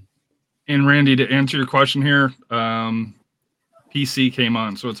 and Randy, to answer your question here, PC came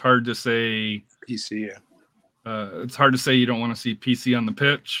on, so it's hard to say PC. Yeah. It's hard to say you don't want to see PC on the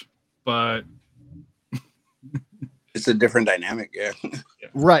pitch, but it's a different dynamic. Yeah.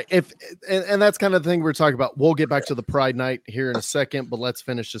 Right. And that's kind of the thing we're talking about. We'll get back to the Pride Night here in a second, but let's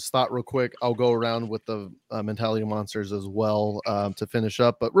finish this thought real quick. I'll go around with the mentality monsters as well to finish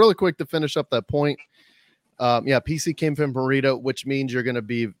up. But really quick to finish up that point. PC came from Burrito, which means you're going to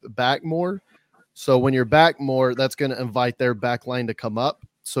be back more. So when you're back more, that's going to invite their back line to come up.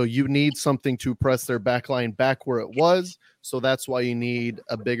 So you need something to press their back line back where it was. So that's why you need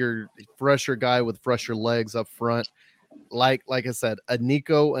a bigger, fresher guy with fresher legs up front. Like I said, a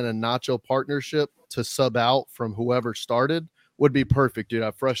Nico and a Nacho partnership to sub out from whoever started would be perfect. You'd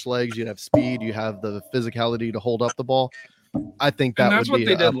have fresh legs, you'd have speed, you have the physicality to hold up the ball. I think that that's would what be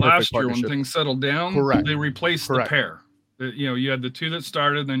they did last year when things settled down. Correct. They replaced the pair. You had the 2 that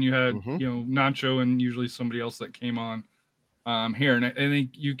started, then you had Nacho and usually somebody else that came on here. And I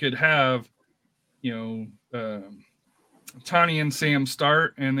think you could have Tani and Sam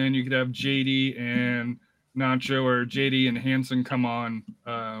start, and then you could have JD and Nacho or JD and Hansen come on.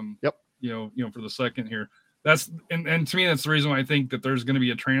 For the second here. That's and to me that's the reason why I think that there's going to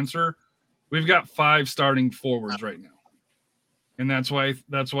be a transfer. We've got 5 starting forwards right now. And that's why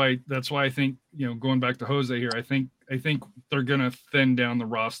I think, going back to Jose here, I think they're going to thin down the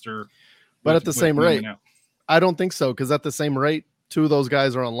roster. But at the same rate, I don't think so, because at the same rate, 2 of those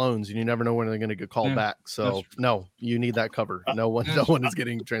guys are on loans, and you never know when they're going to get called back. So no, you need that cover. No one is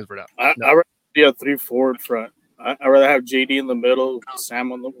getting transferred out. I'd rather be a 3 forward front. I'd rather have JD in the middle,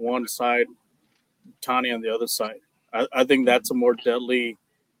 Sam on the one side, Tani on the other side. I think that's a more deadly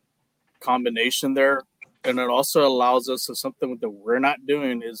combination there. And it also allows us to something that we're not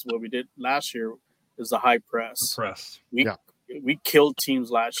doing is what we did last year is the high press. We killed teams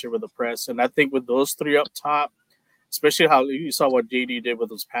last year with the press. And I think with those 3 up top, especially how you saw what JD did with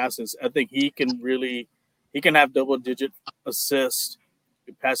those passes, I think he can have double-digit assists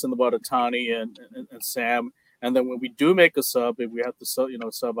passing the ball to Tani and Sam. And then when we do make a sub, if we have to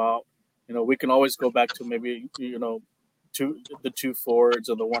sub out, we can always go back to maybe, the 2 forwards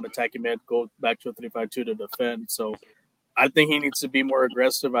and the 1 attacking man, go back to a 3-5-2 to defend. So I think he needs to be more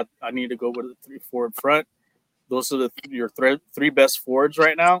aggressive. I need to go with a 3 forward front. Those are your 3 best forwards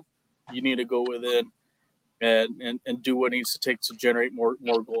right now. You need to go within and do what needs to take to generate more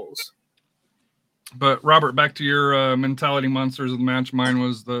goals. But Robert, back to your mentality monsters of the match. Mine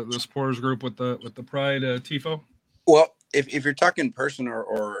was the supporters group with the Pride Tifo. Well, if you're talking person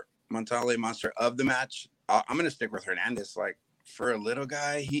or mentality monster of the match, I'm going to stick with Hernandez. Like, for a little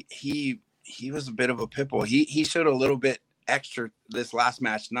guy, he was a bit of a pitbull. He showed a little bit extra this last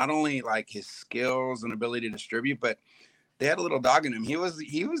match. Not only like his skills and ability to distribute, but they had a little dog in him. He was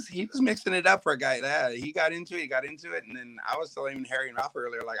mixing it up for a guy that he got into it. And then I was telling Harry and Rafa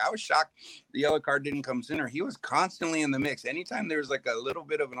earlier, like, I was shocked the yellow card didn't come sooner. He was constantly in the mix. Anytime there was like a little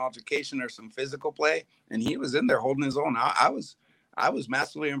bit of an altercation or some physical play, and he was in there holding his own. I was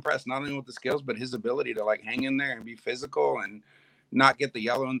massively impressed, not only with the skills, but his ability to like hang in there and be physical and not get the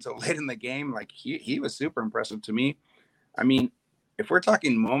yellow until late in the game. Like he was super impressive to me. I mean, if we're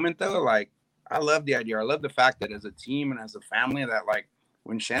talking moment though, like I love the idea. I love the fact that as a team and as a family that, like,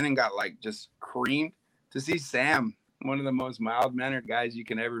 when Shannon got, like, just creamed, to see Sam, one of the most mild-mannered guys you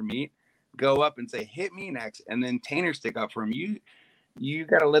can ever meet, go up and say, hit me next, and then Tanner stick up for him. You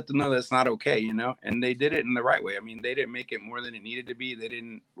got to let them know that's not okay, you know? And they did it in the right way. I mean, they didn't make it more than it needed to be. They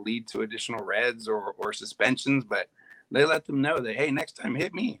didn't lead to additional reds or suspensions, but they let them know that, hey, next time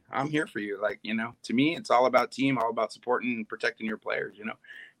hit me. I'm here for you. Like, you know, to me, it's all about team, all about supporting and protecting your players, you know?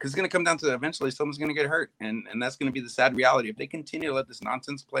 Because it's going to come down to eventually someone's going to get hurt. And that's going to be the sad reality. If they continue to let this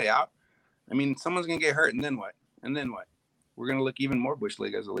nonsense play out, I mean, someone's going to get hurt. And then what? We're going to look even more Bush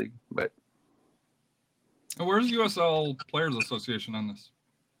League as a league. But where's USL Players Association on this?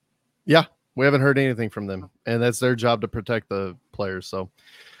 Yeah, we haven't heard anything from them. And that's their job to protect the players. So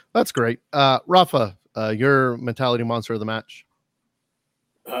that's great. Rafa, your mentality monster of the match.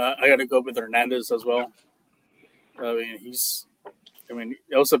 I got to go with Hernandez as well. I mean,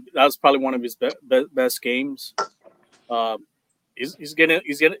 that was probably one of his best games. He's getting.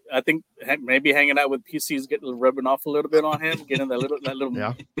 I think maybe hanging out with PC is getting rubbing off a little bit on him, getting that little.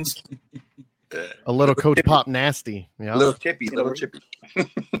 Yeah. A little Coach Pop nasty. Yeah. A little chippy.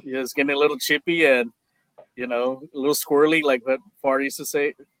 Yeah, it's getting a little chippy and, you know, a little squirrely, like what Far used to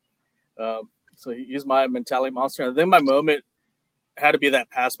say. So he's my mentality monster. And then my moment had to be that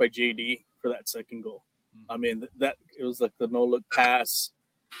pass by JD for that second goal. I mean, that it was like the no-look pass.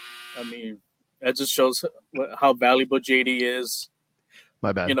 I mean, that just shows how valuable JD is.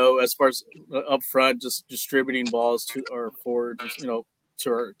 My bad. You know, as far as up front, just distributing balls to our forwards, you know,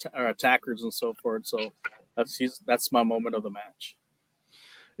 to our attackers and so forth. So that's my moment of the match.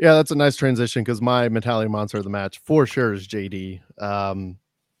 Yeah, that's a nice transition because my mentality monster of the match for sure is JD.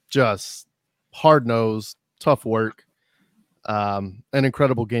 Just hard-nosed, tough work, an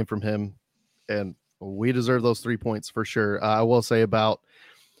incredible game from him, and we deserve those 3 points for sure. I will say about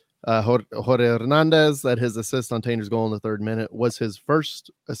Jorge Hernandez that his assist on Tanner's goal in the 3rd minute was his first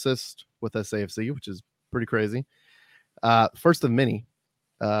assist with SAFC, which is pretty crazy. First of many.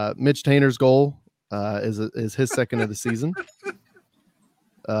 Mitch Tanner's goal is his second of the season.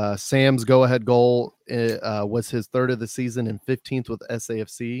 Sam's go-ahead goal was his 3rd of the season and 15th with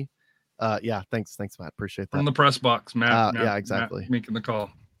SAFC. Yeah, thanks, Matt. Appreciate that. From the press box, Matt. Yeah, exactly. Matt making the call.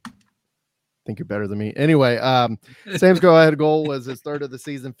 Think you're better than me. Anyway, Sam's go-ahead goal was his 3rd of the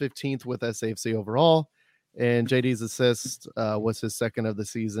season, 15th with SAFC overall, and JD's assist was his 2nd of the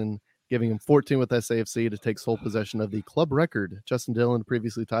season, giving him 14 with SAFC to take sole possession of the club record. Justin Dillon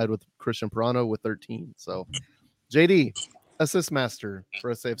previously tied with Christian Pirano with 13. So JD, assist master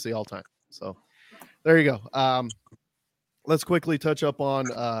for SAFC all time. So there you go. Let's quickly touch up on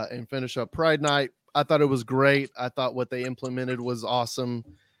and finish up Pride Night. I thought it was great. I thought what they implemented was awesome.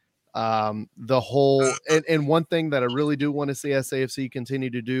 The whole and one thing that I really do want to see SAFC continue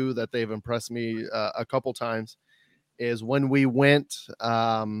to do that they've impressed me a couple times is when we went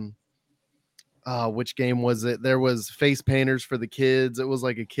which game was it? There was face painters for the kids. It was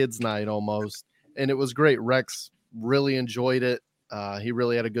like a kids night almost, and it was great. Rex really enjoyed it. He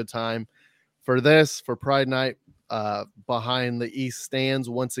really had a good time. For Pride Night, behind the East stands,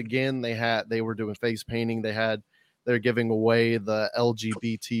 once again they were doing face painting. They're giving away the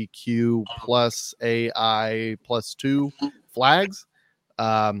LGBTQ plus AI plus 2 flags.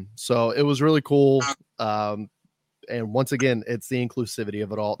 So it was really cool. And once again, it's the inclusivity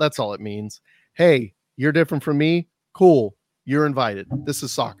of it all. That's all it means. Hey, you're different from me. Cool. You're invited. This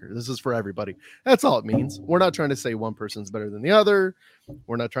is soccer. This is for everybody. That's all it means. We're not trying to say one person's better than the other.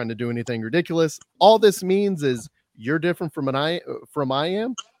 We're not trying to do anything ridiculous. All this means is you're different from I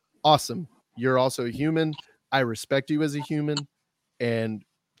am. Awesome. You're also a human. I respect you as a human, and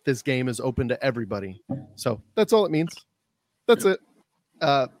this game is open to everybody. So that's all it means. That's it.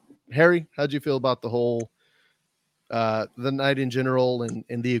 Harry, how'd you feel about the whole the night in general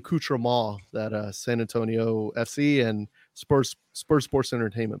and the accoutrement that San Antonio FC and Spurs Sports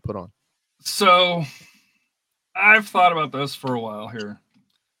Entertainment put on? So I've thought about this for a while here.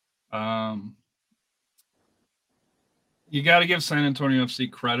 You got to give San Antonio FC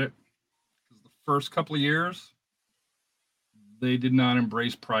credit. First couple of years, they did not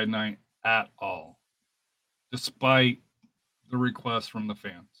embrace Pride Night at all, despite the request from the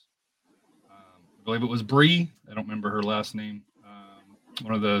fans. I believe it was Bree. I don't remember her last name.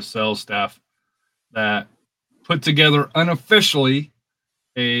 One of the sales staff that put together unofficially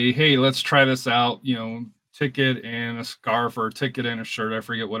hey, let's try this out. You know, ticket and a scarf or ticket and a shirt. I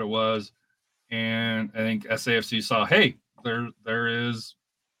forget what it was. And I think SAFC saw, hey, there's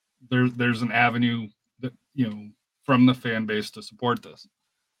an avenue that, you know, from the fan base to support this.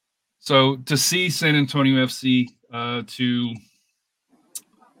 So to see San Antonio FC to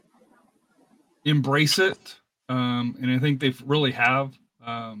embrace it, and I think they really have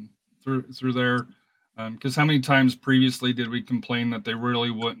through their. Because how many times previously did we complain that they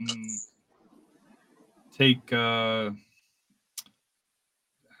really wouldn't take? I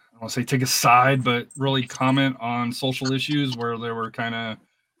don't want to say take a side, but really comment on social issues where they were kind of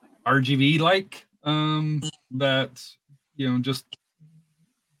RGV like. That just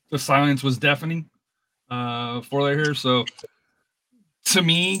the silence was deafening for their hair. So to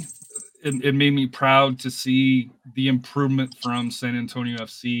me, it made me proud to see the improvement from San Antonio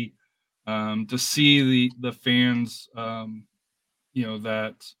FC, to see the fans,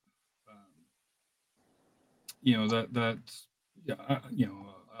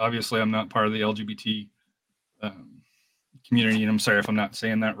 obviously I'm not part of the LGBT community, and I'm sorry if I'm not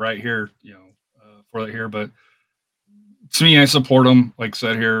saying that right here, for that here, but to me, I support them. Like I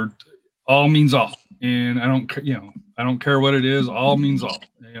said here, all means all, and I don't care what it is. All means all,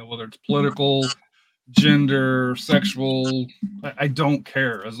 whether it's political, gender, sexual, I don't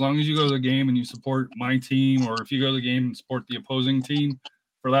care. As long as you go to the game and you support my team, or if you go to the game and support the opposing team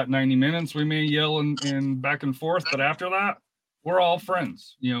for that 90 minutes, we may yell and back and forth, but after that, we're all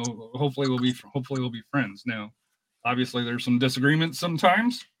friends. Hopefully we'll be friends. Now, obviously there's some disagreements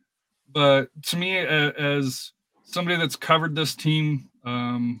sometimes, but to me, as somebody that's covered this team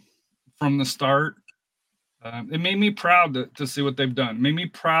from the start, it made me proud to see what they've done. It made me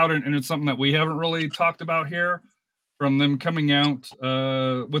proud, and it's something that we haven't really talked about here, from them coming out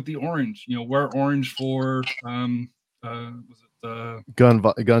with the orange. Wear orange for was it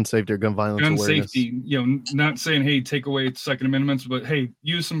gun safety or gun violence gun awareness. Safety. Not saying, hey, take away Second Amendments, but hey,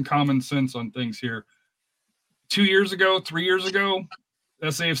 use some common sense on things here. 2 years ago, 3 years ago,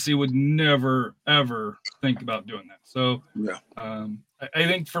 SAFC would never ever think about doing that. So yeah. I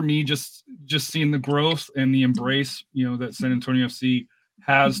think for me, just seeing the growth and the embrace, that San Antonio FC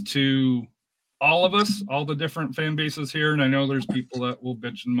has to all of us, all the different fan bases here. And I know there's people that will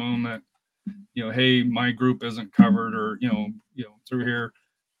bitch and moan that, hey, my group isn't covered, or, through here.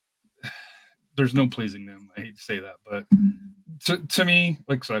 There's no pleasing them. I hate to say that, but to me,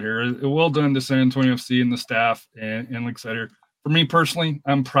 like I said here, well done to San Antonio FC and the staff. And like I said here, for me personally,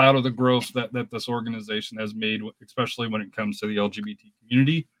 I'm proud of the growth that this organization has made, especially when it comes to the LGBT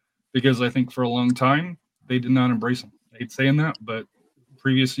community, because I think for a long time, they did not embrace them. I hate saying that, but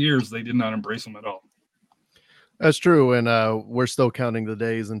previous years, they did not embrace them at all. That's true. And we're still counting the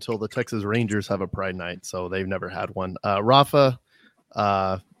days until the Texas Rangers have a Pride Night. So they've never had one. Rafa,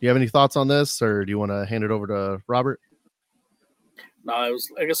 do you have any thoughts on this, or do you want to hand it over to Robert? No, it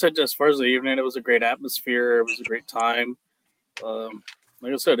was, like I said, as far as the evening, it was a great atmosphere. It was a great time.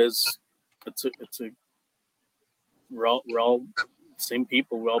 Like I said, we're all same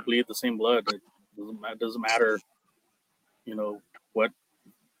people. We all bleed the same blood. It doesn't matter, who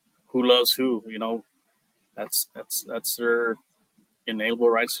loves who. That's their inalienable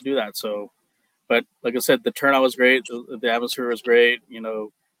rights to do that. So, but like I said, the turnout was great. The atmosphere was great. And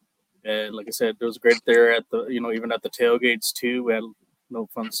like I said, it was great there at the even at the tailgates too. We had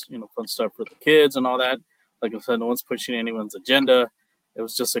fun stuff for the kids and all that. Like I said, no one's pushing anyone's agenda. It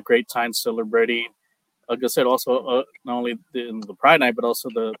was just a great time celebrating. Like I said, also not only the Pride Night, but also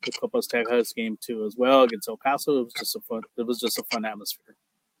the Copa Aztecas game too as well against El Paso. It was just a fun atmosphere.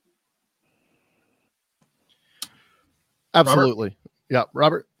 Absolutely. Robert? Yeah,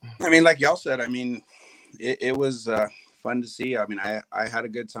 Robert. I mean, like y'all said, I mean, it was fun to see. I mean, I had a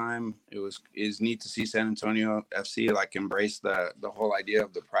good time. It's neat to see San Antonio FC like embrace the whole idea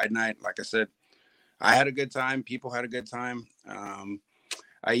of the Pride Night. Like I said, I had a good time. People had a good time.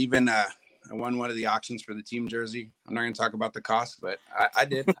 I even I won one of the auctions for the team jersey. I'm not going to talk about the cost, but I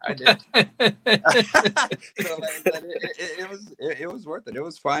did. So like, it was worth it. It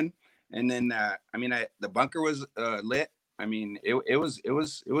was fun. And then the bunker was lit. I mean, it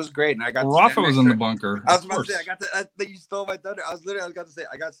was great. And I got Rafa was in the bunker. I was about to say, I think you stole my thunder. I was going to say,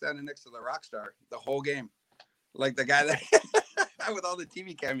 I got standing next to the rock star the whole game. Like the guy that with all the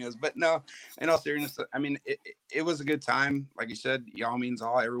TV cameos. But no, in all seriousness, I mean, it was a good time. Like you said, y'all means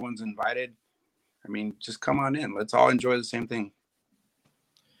all. Everyone's invited. I mean, just come on in. Let's all enjoy the same thing.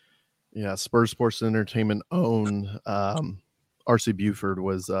 Yeah, Spurs Sports Entertainment own RC Buford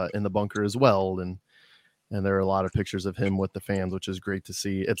was in the bunker as well, and there are a lot of pictures of him with the fans, which is great to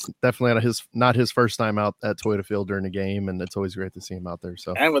see. It's definitely not his first time out at Toyota Field during a game, and it's always great to see him out there.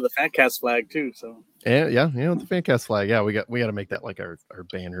 So, and with the FanCast flag too. So with the FanCast flag, yeah, we got to make that like our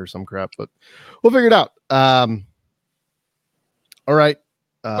banner or some crap, but we'll figure it out. All right.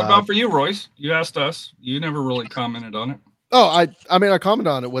 What about for you, Royce? You asked us. You never really commented on it. Oh, I mean, I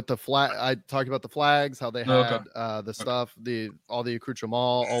commented on it with the flag. I talked about the flags, how they had the stuff, all the accoutrement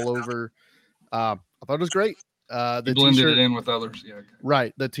all over. I thought it was great. The blended it in with others. Yeah. Okay.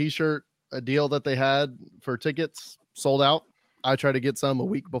 Right. The t-shirt deal that they had for tickets sold out. I tried to get some a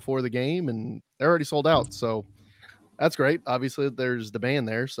week before the game and they're already sold out. So that's great. Obviously there's the band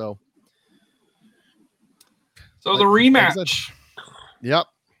there. So the rematch. Yep.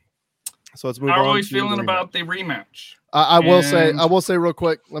 So let's move on. How are we feeling about the rematch? I will say real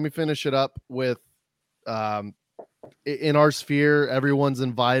quick, let me finish it up with, in our sphere, everyone's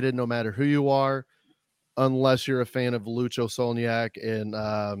invited no matter who you are, unless you're a fan of Lucho Solignac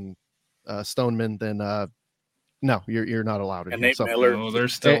and Stoneman, then no, you're not allowed in. And here. Nate Miller. No,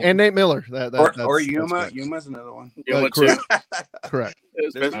 there's still and Nate Miller. Or Yuma. Yuma's another one. Correct. Correct.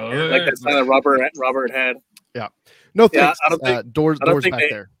 Like that sign that Robert had. Yeah. No thanks. I don't think, doors back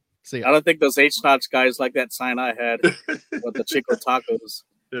there. See ya. I don't think those H-Notch guys like that sign I had with the Chico Tacos.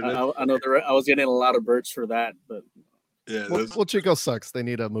 I know I was getting a lot of birds for that, but yeah. Well, Chico sucks. They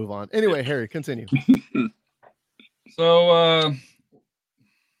need to move on. Anyway, Harry, continue. So,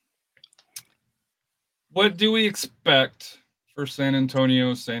 what do we expect for San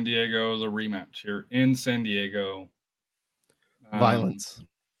Antonio, San Diego, the rematch here in San Diego? Violence,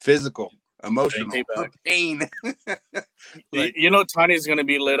 physical, emotional, pain. You know, Tony's going to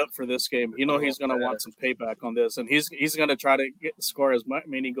be lit up for this game. You know, he's going to want some payback on this, and he's going to try to score as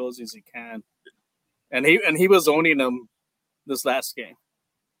many goals as he can. And he was owning them this last game,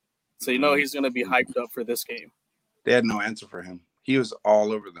 so you know he's going to be hyped up for this game. They had no answer for him. He was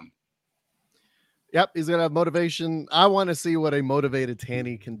all over them. Yep, he's gonna have motivation. I want to see what a motivated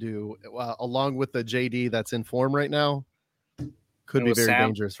Tanny can do, along with the JD that's in form right now. Could be very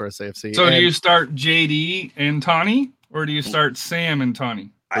dangerous for SAFC. So, do you start JD and Tani, or do you start Sam and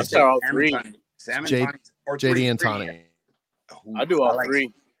Tani? I start all three. Sam and Tani, or JD and Tani. I do all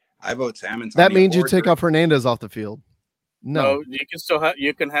three. I vote Sam and Tani. That means you take off Hernandez off the field. No, you can still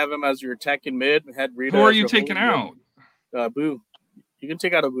you can have him as your attacking mid. Had Rita. Who are you taking out? Boo. You can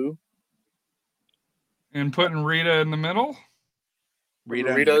take out a Boo. And putting Rita in the middle.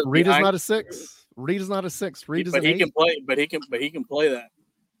 Rita's not a 6. Rita's not a 6. Rita's an 8. He can play, but he can play that.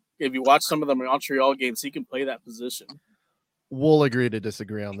 If you watch some of the Montreal games, he can play that position. We'll agree to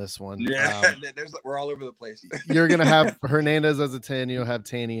disagree on this one. Yeah, we're all over the place. You're gonna have Hernandez as a 10. You'll have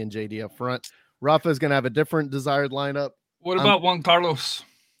Tanny and JD up front. Rafa's gonna have a different desired lineup. What about Juan Carlos?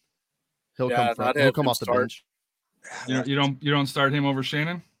 He'll come front. He'll come off the bench. You don't start him over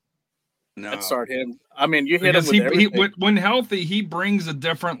Shannon? No, I'd start him. I mean, you hit him with everything. When healthy, he brings a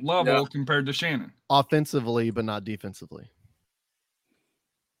different level compared to Shannon. Offensively, but not defensively.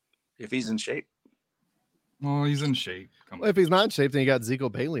 If he's in shape. Well, he's in shape. Well, if he's not in shape, then you got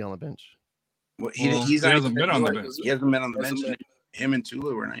Zico Bailey on the bench. Well, he hasn't been on the bench. He hasn't been on the bench. Him and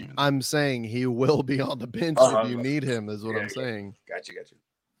Tulu were not even. I'm saying he will be on the bench if you need him, is what I'm saying. Gotcha.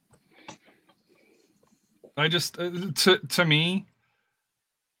 I just, to me,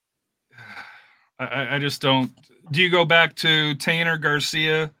 I just don't. Do you go back to Tanner,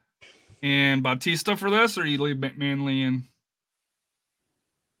 Garcia, and Bautista for this, or you leave Manley in?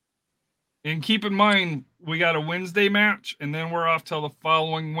 And keep in mind, we got a Wednesday match, and then we're off till the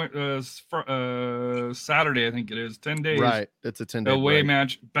following Saturday, I think it is, 10 days. Right, it's a 10-day away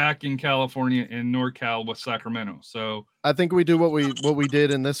match back in California in NorCal with Sacramento. So I think we do what we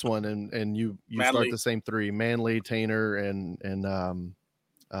did in this one, and you start the same 3: Manley, Tanner, and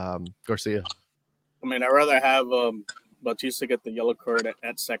Garcia. I mean, I'd rather have Bautista get the yellow card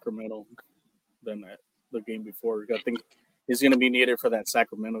at Sacramento than at the game before. I think he's going to be needed for that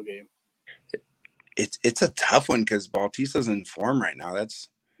Sacramento game. It's a tough one because Bautista's in form right now. That's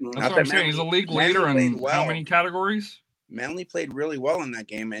what I'm saying. He's a league leader in how many categories? Manley played really well in that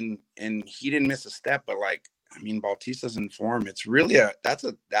game, and he didn't miss a step. But Bautista's in form. It's really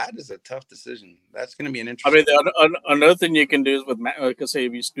that is a tough decision. That's going to be an interesting. I mean, another thing you can do is with like I say,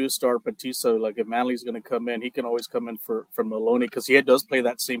 if you do start Bautista, like if Manley's going to come in, he can always come in for Maloney because he does play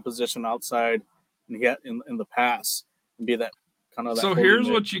that same position outside, and he had in the past and be that. So here's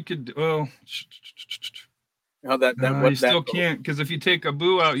what you could do. Well, you still can't, because if you take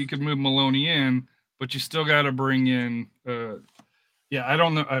Abu out, you could move Maloney in, but you still got to bring in. I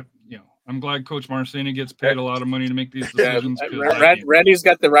don't know. I'm glad Coach Marcini gets paid a lot of money to make these decisions. Randy's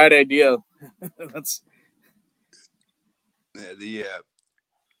got the right idea.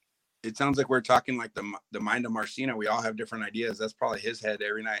 It sounds like we're talking like the mind of Marcino. We all have different ideas. That's probably his head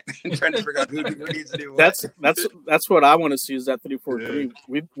every night, trying to figure out who needs to do what. That's what I want to see is that 3-4-3.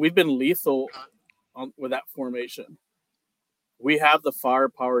 We've been lethal with that formation. We have the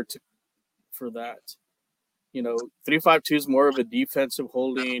firepower for that. 3-5-2 is more of a defensive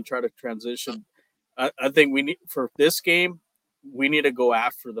holding, try to transition. I think we need for this game. we need to go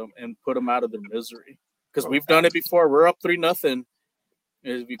after them and put them out of their misery, because we've done it before. We're up 3-0.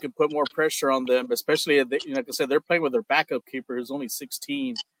 If you can put more pressure on them, especially if they, like I said, they're playing with their backup keeper who's only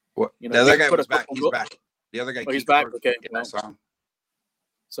 16. What? The other guy was back. He's back. The other guy. He's back. Okay. Yeah, I saw him.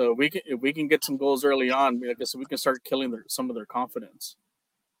 So if we can get some goals early on, I guess we can start killing some of their confidence.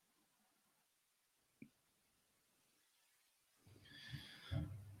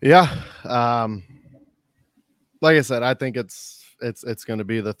 Yeah. Like I said, I think it's going to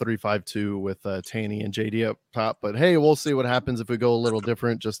be the 3-5-2 with Tanny and JD up top. But hey, we'll see what happens if we go a little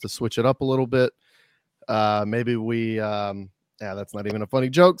different, just to switch it up a little bit. Maybe we that's not even a funny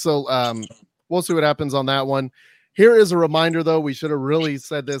joke. So we'll see what happens on that one. Here is a reminder, though. We should have really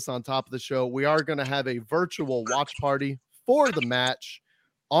said this on top of the show. We are going to have a virtual watch party for the match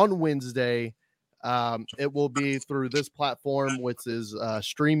on Wednesday. It will be through this platform, which is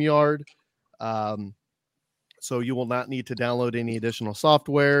StreamYard. So you will not need to download any additional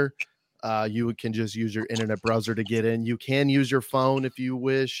software. You can just use your internet browser to get in. You can use your phone if you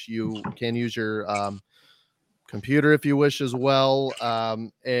wish. You can use your computer if you wish as well.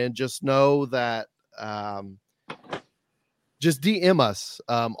 And just know that just DM us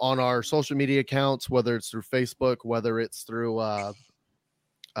on our social media accounts, whether it's through Facebook, whether it's through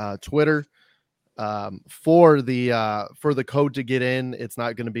Twitter. For the code to get in. It's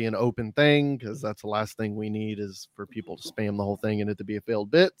not going to be an open thing, because that's the last thing we need is for people to spam the whole thing and it to be a failed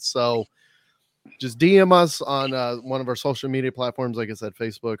bit. So just DM us on one of our social media platforms, like I said,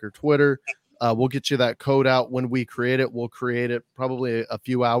 Facebook or Twitter. We'll get you that code out when we create it. We'll create it probably a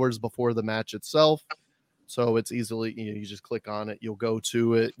few hours before the match itself, so it's easily, you just click on it, you'll go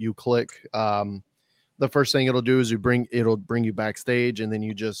to it, you click. The first thing it'll do is it'll bring you backstage, and then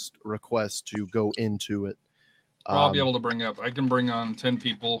you just request to go into it. I'll be able to I can bring on 10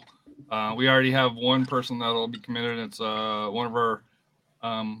 people. We already have one person that'll be committed. It's one of our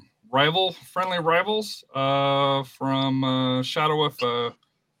friendly rivals from Shadow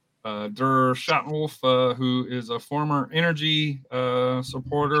Der Schattenwolf, who is a former Energy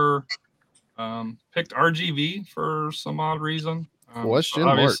supporter, picked RGV for some odd reason.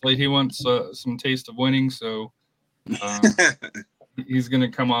 Obviously, he wants some taste of winning, so he's going to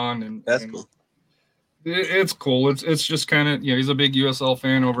come on, and that's cool. It's cool. It's just kind of, he's a big USL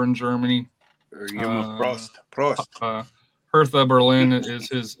fan over in Germany. Prost. Hertha Berlin is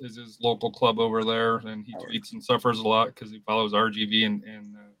his local club over there, and he tweets and suffers a lot because he follows RGV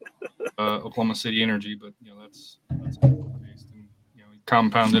and Oklahoma City Energy. But that's based, and he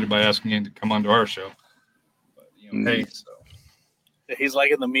compounded it by asking him to come onto our show. But hey, so. He's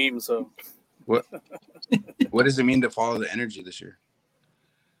liking the meme, so what does it mean to follow the Energy this year?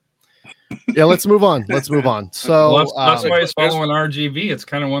 Yeah, let's move on. So that's why he's following RGV. It's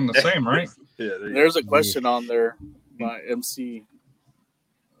kind of one the same, right? Yeah. There's a question on there by MC.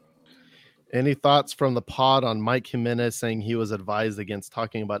 Any thoughts from the pod on Mike Jimenez saying he was advised against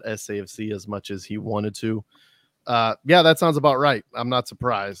talking about SAFC as much as he wanted to? Yeah, that sounds about right. I'm not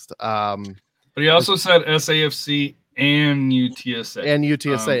surprised. But he also said SAFC and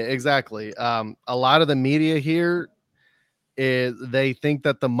UTSA. Exactly. A lot of the media here they think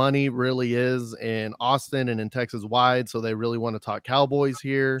that the money really is in Austin and in Texas wide, so they really want to talk Cowboys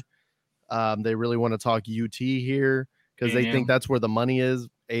here. They really want to talk UT here because they think that's where the money is.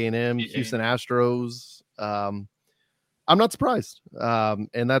 A&M, Houston Astros. I'm not surprised,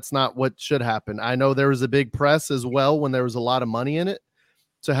 and that's not what should happen. I know there was a big press as well when there was a lot of money in it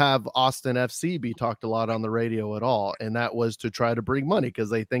to have Austin FC be talked a lot on the radio at all, and that was to try to bring money because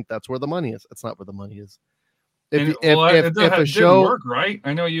they think that's where the money is. That's not where the money is. If a show work, right?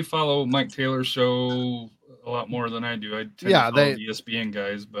 I know you follow Mike Taylor's show a lot more than I do. I tend to follow the ESPN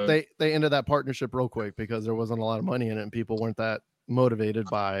guys, but they ended that partnership real quick because there wasn't a lot of money in it, and people weren't that motivated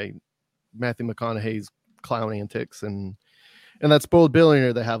by Matthew McConaughey's clown antics and that spoiled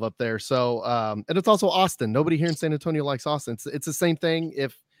billionaire they have up there. So and it's also Austin. Nobody here in San Antonio likes Austin. It's the same thing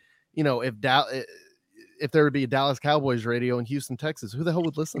if there would be a Dallas Cowboys radio in Houston, Texas, who the hell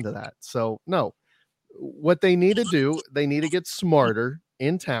would listen to that? So no. What they need to do, they need to get smarter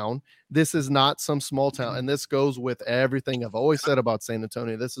in town. This is not some small town, and this goes with everything I've always said about San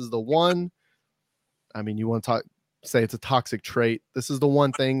Antonio. This is the one, I mean, you want to say it's a toxic trait. This is the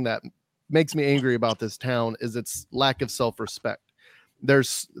one thing that makes me angry about this town is its lack of self-respect.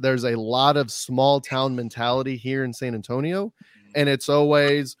 There's a lot of small town mentality here in San Antonio, and it's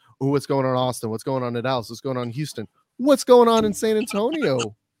always, what's going on in Austin? What's going on in Dallas? What's going on in Houston? What's going on in San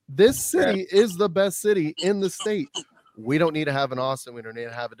Antonio? This city is the best city in the state. We don't need to have an Austin. We don't need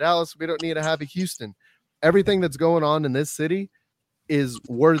to have a Dallas. We don't need to have a Houston. Everything that's going on in this city is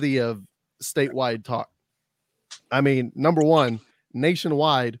worthy of statewide talk. I mean, number one,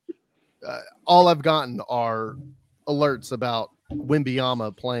 nationwide, all I've gotten are alerts about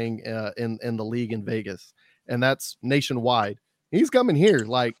Wembyama playing in the league in Vegas, and that's nationwide. He's coming here.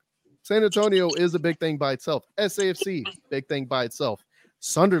 Like, San Antonio is a big thing by itself. SAFC, big thing by itself.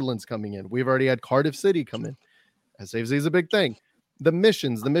 Sunderland's coming in. We've already had Cardiff City come in. SAFC is a big thing. The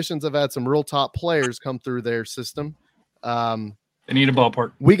missions have had some real top players come through their system. They need a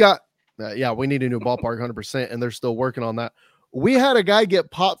ballpark. We got, we need a new ballpark 100%, and they're still working on that. We had a guy get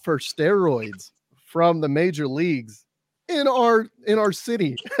popped for steroids from the major leagues in our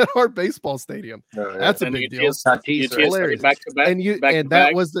city at our baseball stadium. That's a big deal. Hilarious.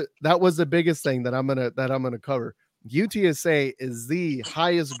 That was the biggest thing that I'm gonna cover. UTSA is the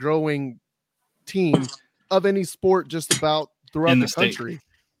highest growing team of any sport just about throughout the country.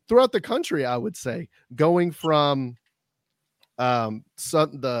 Throughout the country, I would say, going from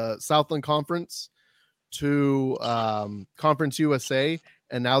the Southland Conference to Conference USA,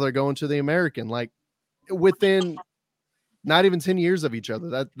 and now they're going to the American, like within not even 10 years of each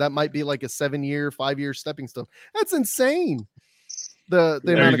other. That might be like a 7-year, 5-year stepping stone. That's insane. The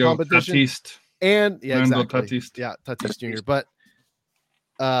amount of competition. Tatis. And exactly. Tatis. Yeah, Tatis Jr. But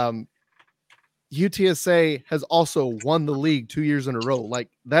UTSA has also won the league 2 years in a row. Like,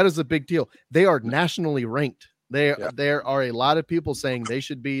 that is a big deal. They are nationally ranked. There are a lot of people saying they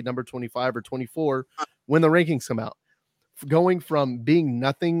should be number 25 or 24 when the rankings come out. Going from being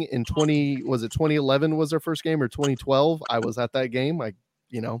nothing in 2011 was their first game, or 2012. I was at that game.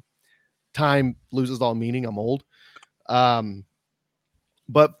 Time loses all meaning. I'm old.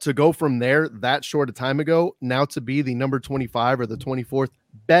 But to go from there that short a time ago, now to be the number 25 or the 24th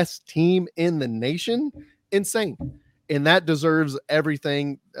best team in the nation, insane. And that deserves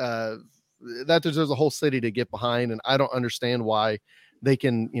everything. That deserves a whole city to get behind. And I don't understand why they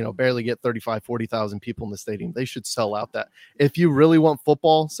can, barely get 35, 40,000 people in the stadium. They should sell out that. If you really want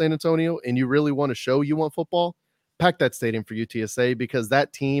football, San Antonio, and you really want to show you want football, pack that stadium for UTSA, because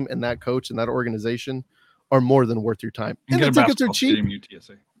that team and that coach and that organization are more than worth your time. And the tickets are cheap.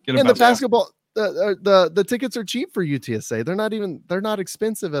 And the basketball, the tickets are cheap for UTSA. They're not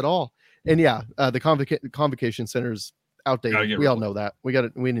expensive at all. And the convocation center is outdated. We all know that. We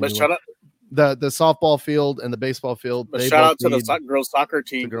need to shout out the softball field and the baseball field. But shout out to the girls soccer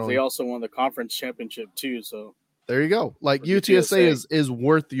team, because they also won the conference championship too. So there you go. Like, UTSA is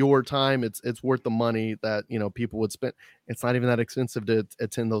worth your time. It's worth the money that people would spend. It's not even that expensive to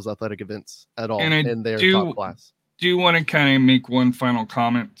attend those athletic events at all. And they're top class. Do want to kind of make one final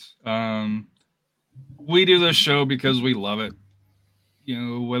comment. We do this show because we love it.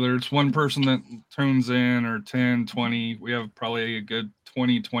 Whether it's one person that tunes in or 10, 20, we have probably a good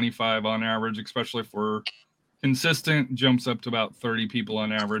 20, 25 on average, especially if we're consistent, jumps up to about 30 people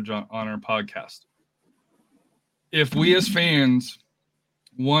on average on our podcast. If we as fans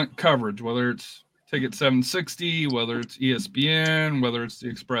want coverage, whether it's Ticket 760, whether it's ESPN, whether it's the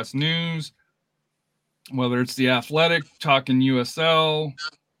Express News, whether it's the Athletic talking USL,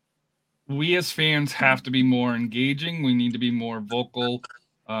 we as fans have to be more engaging. We need to be more vocal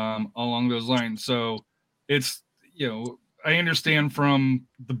along those lines. So it's, I understand from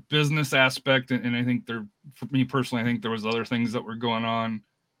the business aspect, and I think for me personally, I think there was other things that were going on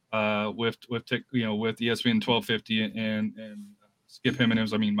with ESPN 1250 and Skip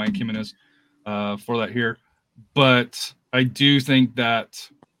Jimenez, Mike Jimenez for that here. But I do think that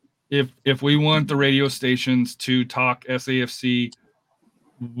if we want the radio stations to talk SAFC,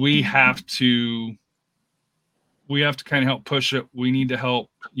 we have to kind of help push it. We need to help,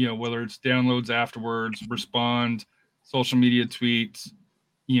 whether it's downloads afterwards, respond, social media tweets,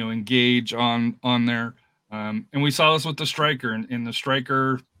 engage on there. And we saw this with the striker, and the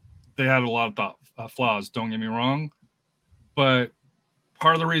striker, they had a lot of flaws, don't get me wrong. But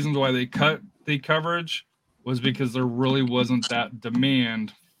part of the reasons why they cut the coverage was because there really wasn't that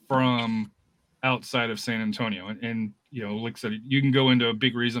demand from outside of San Antonio. And like I said, you can go into a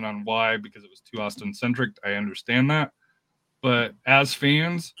big reason on why, because it was too Austin-centric. I understand that. But as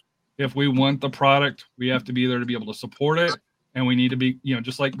fans, if we want the product, we have to be there to be able to support it. And we need to be,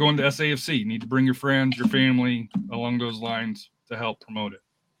 just like going to SAFC, you need to bring your friends, your family along those lines to help promote it.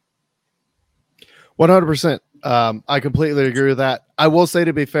 100%. I completely agree with that. I will say,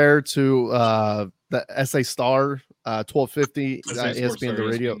 to be fair to the SA Star 1250 ESPN the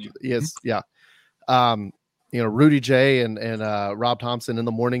radio, yes, yeah. Rudy J and Rob Thompson in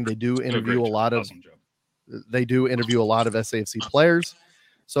the morning, they do interview a lot of SAFC players.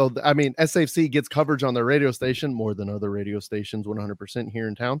 So SAFC gets coverage on their radio station more than other radio stations, 100% here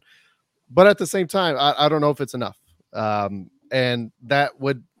in town. But at the same time, I don't know if it's enough. And that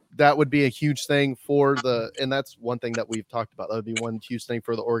would that would be a huge thing for and that's one thing that we've talked about. That would be one huge thing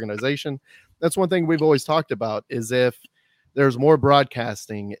for the organization. That's one thing we've always talked about, is if there's more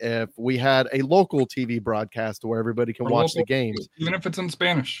broadcasting, if we had a local TV broadcast where everybody can watch the games. Even if it's in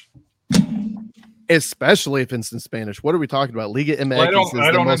Spanish. Especially if it's in Spanish. What are we talking about? Liga MX. Well,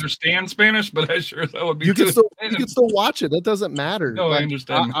 I don't understand Spanish, but I sure that would be. You can still watch it. It doesn't matter. No, I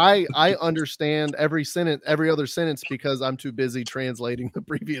understand. I understand every other sentence because I'm too busy translating the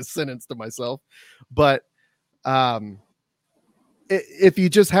previous sentence to myself. But if you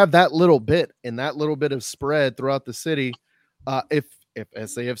just have that little bit and that little bit of spread throughout the city, if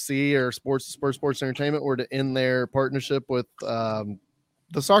SAFC or Spurs Sports Entertainment were to end their partnership with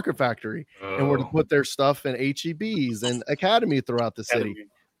the Soccer Factory and were to put their stuff in HEBs and Academy throughout the city,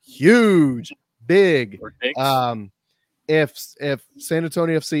 huge, big. If San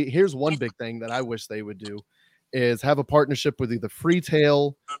Antonio FC, here's one big thing that I wish they would do, is have a partnership with either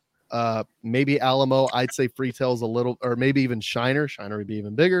Freetail, maybe Alamo. I'd say Freetail's a little, or maybe even Shiner. Shiner would be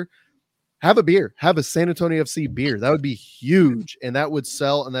even bigger. Have a beer, have a San Antonio FC beer. That would be huge, and that would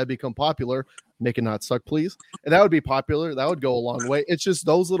sell, and that'd become popular. Make it not suck, please. And that would be popular. That would go a long way. It's just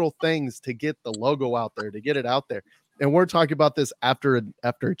those little things to get the logo out there, to get it out there. And we're talking about this after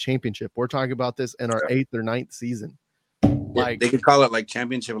a championship. We're talking about this in our 8th or 9th season. Like they could call it like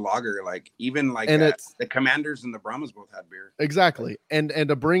championship lager, like even like the Commanders and the Brahmas both had beer. Exactly. And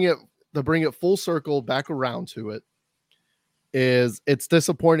to bring it full circle back around to it, it's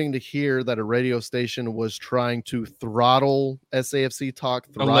disappointing to hear that a radio station was trying to throttle SAFC talk,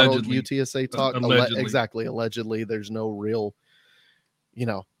 throttle UTSA talk. Allegedly. There's no real,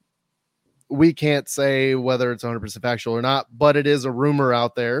 we can't say whether it's 100% factual or not, but it is a rumor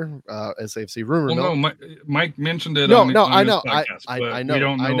out there. SAFC rumor. Well, no, Mike mentioned it. I know. Podcast, I know. We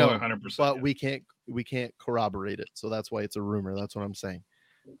don't know. I know 100%. But we can't corroborate it. So that's why it's a rumor. That's what I'm saying.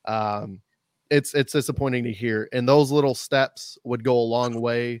 It's disappointing to hear. And those little steps would go a long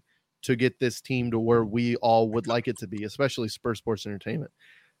way to get this team to where we all would like it to be, especially Spurs Sports Entertainment.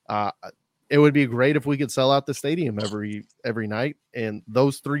 It would be great if we could sell out the stadium every night. And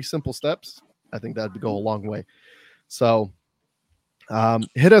those 3 simple steps, I think that would go a long way. So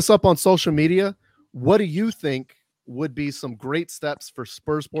hit us up on social media. What do you think would be some great steps for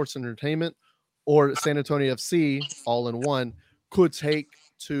Spurs Sports Entertainment or San Antonio FC all in one could take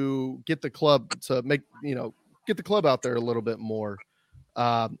to get the club to get the club out there a little bit more?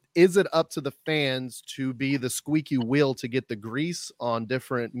 Is it up to the fans to be the squeaky wheel to get the grease on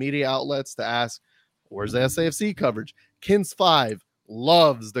different media outlets to ask, where's the SAFC coverage? Kins 5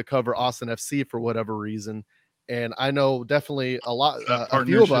 loves to cover Austin FC for whatever reason. And I know definitely a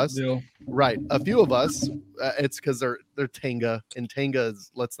few of us, right? A few of us, it's because they're Tenga, and Tenga is,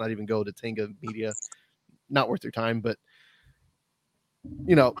 let's not even go to Tenga Media, not worth your time, but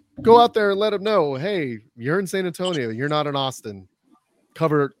go out there and let them know, hey, you're in San Antonio, you're not in Austin.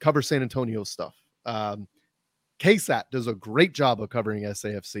 Cover San Antonio stuff. KSAT does a great job of covering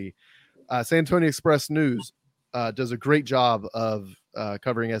SAFC. San Antonio Express News does a great job of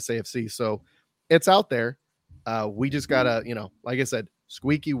covering SAFC. So it's out there. We just gotta, like I said,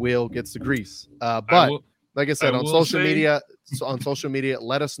 squeaky wheel gets the grease. But like I said, on social media,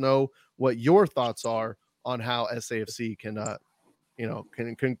 let us know what your thoughts are on how SAFC can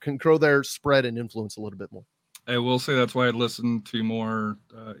grow their spread and influence a little bit more. I will say that's why I listen to more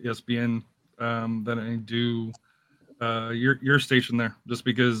ESPN than I do your station there, just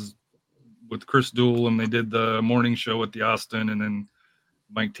because with Chris Duell, and they did the morning show at the Austin, and then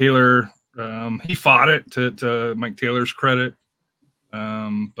Mike Taylor, he fought it to Mike Taylor's credit,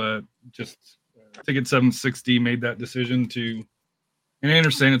 but just I think it's 760 made that decision to, and I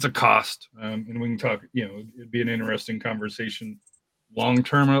understand it's a cost, and we can talk, it'd be an interesting conversation long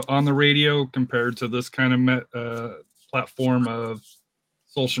term on the radio compared to this kind of platform of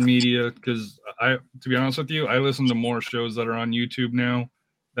social media, because to be honest with you, I listen to more shows that are on YouTube now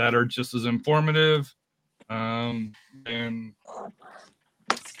that are just as informative than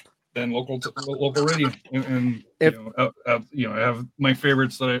local radio. And I have my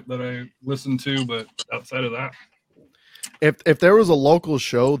favorites that I listen to, but outside of that, if there was a local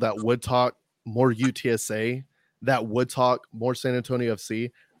show that would talk more UTSA, that would talk more San Antonio FC,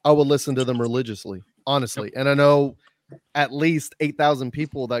 I would listen to them religiously, honestly. Yep. And I know at least 8,000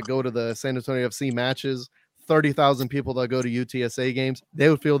 people that go to the San Antonio FC matches, 30,000 people that go to UTSA games, they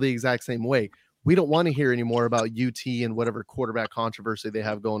would feel the exact same way. We don't want to hear anymore about UT and whatever quarterback controversy they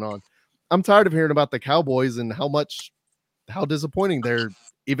have going on. I'm tired of hearing about the Cowboys and how disappointing they're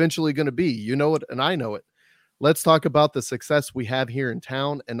eventually going to be. You know it, and I know it. Let's talk about the success we have here in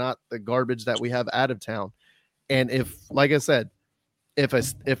town and not the garbage that we have out of town. And if, like I said,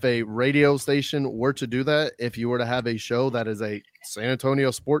 if a radio station were to do that, if you were to have a show that is a San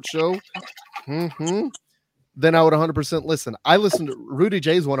Antonio sports show, then I would 100% listen. I listen to Rudy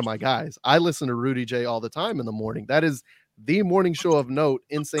J is one of my guys. I listen to Rudy J all the time in the morning. That is the morning show of note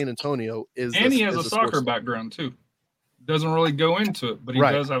in San Antonio. And he has a soccer background too. Doesn't really go into it, but he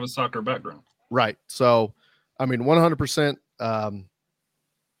does have a soccer background. Right. So, I mean, 100%.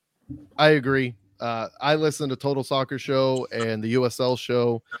 I agree. I listen to Total Soccer Show and the USL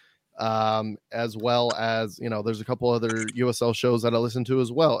show, as well as, there's a couple other USL shows that I listen to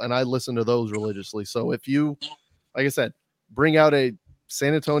as well. And I listen to those religiously. So if you, like I said, bring out a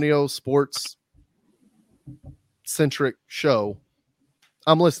San Antonio sports centric show,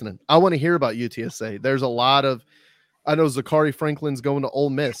 I'm listening. I want to hear about UTSA. There's a lot of, I know Zachary Franklin's going to Ole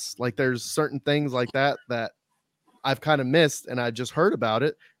Miss. Like there's certain things like that I've kind of missed, and I just heard about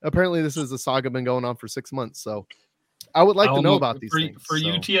it. Apparently, this is a saga been going on for 6 months, so I would like to know about these things. For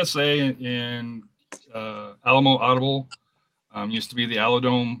UTSA in Alamo Audible, used to be the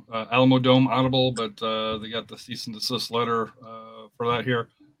Alamo Dome Audible, but they got the cease and desist letter for that here.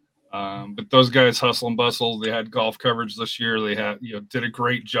 But those guys hustle and bustle. They had golf coverage this year. They had did a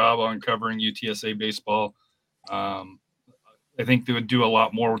great job on covering UTSA baseball. I think they would do a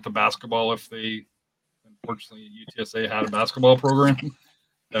lot more with the basketball if they. Unfortunately, UTSA had a basketball program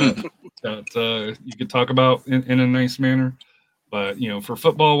that you could talk about in a nice manner. But, for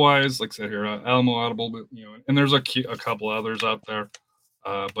football wise, like I said here, Alamo Audible, but, and there's a couple others out there.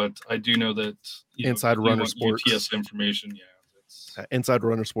 But I do know that Inside Runner Sports UTS information. Yeah. It's, Inside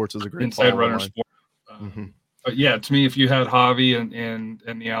Runner Sports is a great Inside Runner Sports. But yeah, to me, if you had Javi and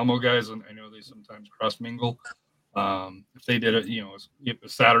the Alamo guys, and I know they sometimes cross mingle, if they did a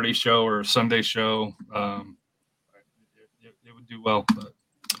Saturday show or a Sunday show, it would do well. But.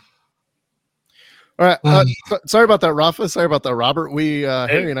 All right. Sorry about that, Rafa. Sorry about that, Robert.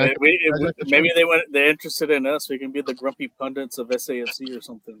 Harry and I. Maybe they're interested in us. We can be the grumpy pundits of SAFC or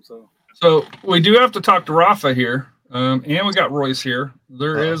something. So we do have to talk to Rafa here, and we got Royce here.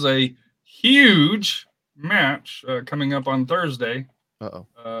 There is a huge match coming up on Thursday.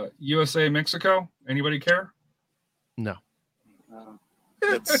 USA Mexico. Anybody care? No.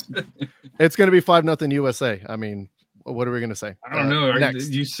 It's going to be 5-0 USA. I mean, what are we going to say? I don't know.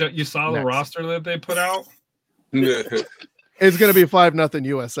 You saw the roster that they put out? It's going to be 5-0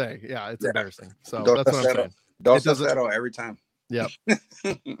 USA. Yeah, it's embarrassing. So that's what I'm saying. Dos cero every time. Yep.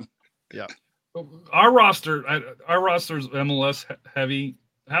 Yeah. Our roster's MLS heavy.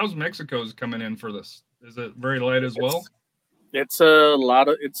 How's Mexico's coming in for this? Is it very light as well? It's a lot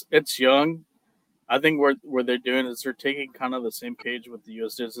of it's young. I think where they're doing is they're taking kind of the same page with the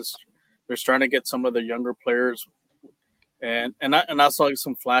U.S. They're trying to get some of the younger players, and I saw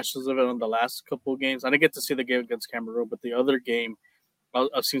some flashes of it on the last couple of games. I didn't get to see the game against Cameroon, but the other game,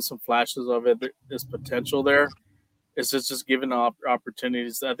 I've seen some flashes of it. There's potential there. It's just giving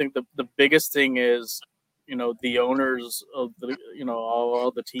opportunities. I think the biggest thing is, the owners of the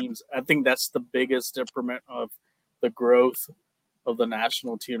all the teams. I think that's the biggest detriment of the growth of the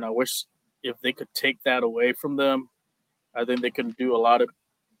national team. I wish. If they could take that away from them, I think they can do a lot of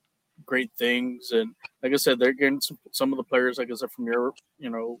great things. And like I said, they're getting some of the players, like I said, from Europe,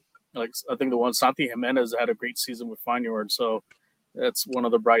 like I think the one Santi Jimenez had a great season with Feyenoord. So that's one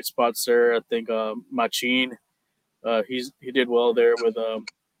of the bright spots there. I think Machin, he did well there with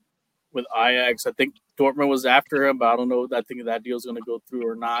Ajax. I think Dortmund was after him, but I don't know. I think that deal's going to go through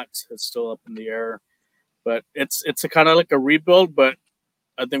or not. It's still up in the air. But it's a kind of like a rebuild, but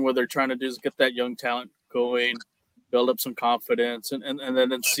I think what they're trying to do is get that young talent going, build up some confidence, and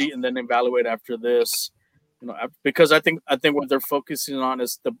then see and then evaluate after this, because I think what they're focusing on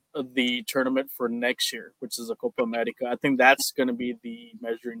is the tournament for next year, which is a Copa America. I think that's going to be the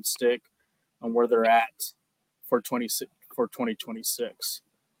measuring stick on where they're at for 2026.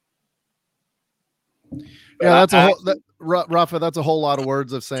 Yeah, Rafa, that's a whole lot of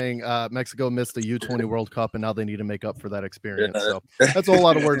words of saying Mexico missed the U20 World Cup and now they need to make up for that experience. So that's a whole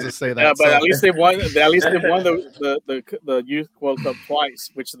lot of words to say that. Yeah, but at least they've won. The Youth World Cup twice,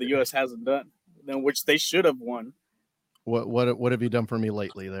 which the U.S. hasn't done, which they should have won. What have you done for me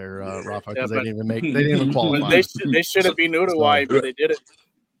lately, there, Rafa? Because they didn't even qualify. They should have been Uruguay, but they did it.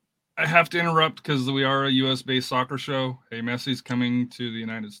 I have to interrupt because we are a U.S.-based soccer show. Hey, Messi's coming to the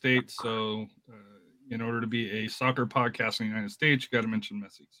United States, so. In order to be a soccer podcast in the United States, you got to mention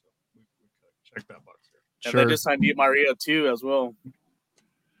Messi. So we check that box here. And they just signed Di Maria too, as well.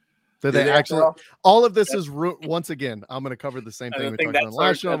 Did they actually? All of this is once again. I'm going to cover the same thing we talked about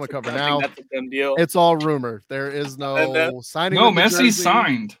last show. I'm going to cover now. That's a done deal. It's all rumor. There is no signing. No, Messi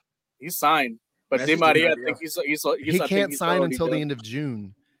signed. He signed. But Di Maria, I think he can't sign until the end of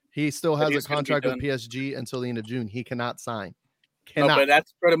June. He still has a contract with PSG until the end of June. He cannot sign. No, but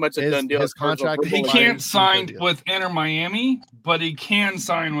that's pretty much a done deal. His contract. He can't sign with Inter Miami, but he can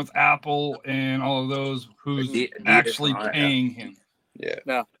sign with Apple and all of those who's actually paying him. Yeah.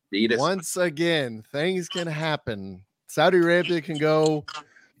 No. Once again, things can happen. Saudi Arabia can go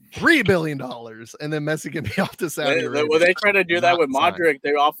 $3 billion, and then Messi can be off to Saudi Arabia. Well, they tried to do that with Modric.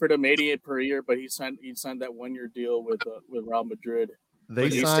 They offered him 88 per year, but he signed that 1 year deal with Real Madrid. They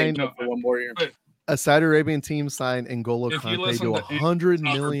signed for 1 more year. A Saudi Arabian team signed N'Golo Kante to $100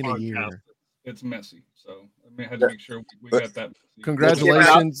 million a year. It's messy, so I had to make sure we got that.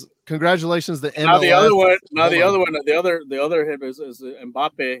 Congratulations! Congratulations! The now the other one. Now the other hit is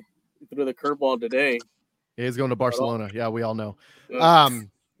Mbappe threw the curveball today. He's going to Barcelona. Yeah, we all know.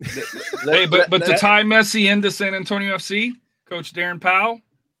 Hey, but to tie Messi into San Antonio FC, Coach Darren Powell,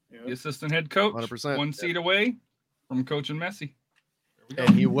 the assistant head coach, 100%. 1 seat away from coaching Messi.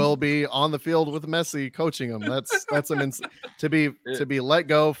 And he will be on the field with Messi coaching him. That's to be let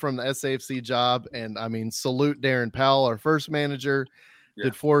go from the SAFC job. And I mean, salute Darren Powell, our first manager,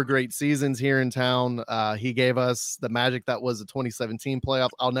 did 4 great seasons here in town. He gave us the magic that was the 2017 playoffs.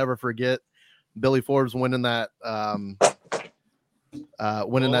 I'll never forget Billy Forbes winning that PK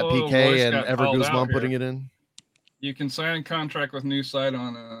and Ever Guzman putting it in. You can sign a contract with New Side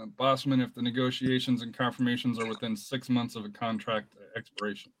on Bosman if the negotiations and confirmations are within 6 months of a contract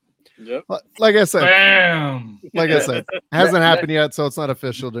expiration. Yep. Like I said, bam. Like I said, hasn't happened yet, so it's not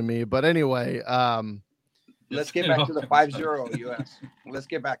official to me. But anyway, let's get back to the 5-0 US. Let's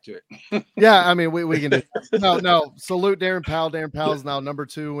get back to it. Yeah, I mean we can do no. Salute Darren Powell. Darren Powell is now number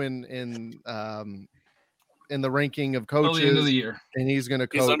 2 in the ranking of coaches the end of the year, and he's going to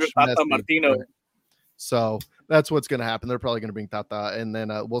coach. He's under Tata Martino. So that's what's going to happen. They're probably going to bring Tata, and then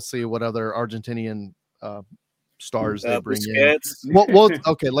we'll see what other Argentinian stars they bring Busquets. in.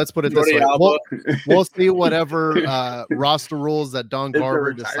 Okay, let's put it this way. We'll see whatever roster rules that Don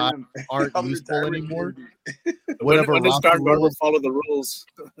Garber decides aren't useful anymore. Whatever when does Don Garber rules follow the rules?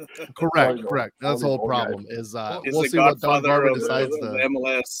 Correct. That's the whole problem. Is we'll see what Don Garber decides. The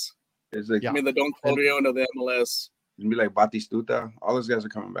MLS. Like, I mean, the Don Corleone of the MLS. It'd be like Batistuta. All those guys are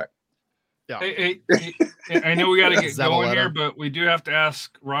coming back. Yeah. Hey, I know we got to get going here, but we do have to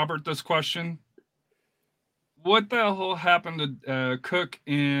ask Robert this question. What the hell happened to Cook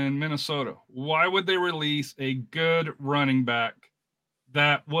in Minnesota? Why would they release a good running back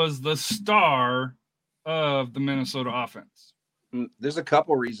that was the star of the Minnesota offense? There's a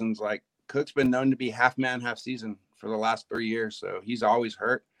couple reasons. Like, Cook's been known to be half man, half season for the last 3 years, so he's always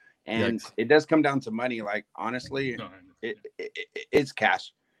hurt. And it does come down to money. Like, honestly, it's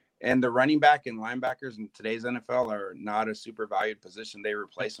cash. And the running back and linebackers in today's NFL are not a super valued position. They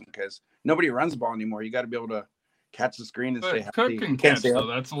replace them because nobody runs the ball anymore. You got to be able to catch the screen and stay healthy. Cook can catch, though.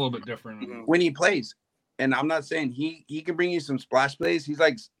 That's a little bit different. When he plays. And I'm not saying he can bring you some splash plays. He's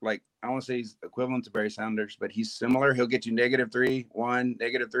like I want to say he's equivalent to Barry Sanders, but he's similar. He'll get you -3, 1,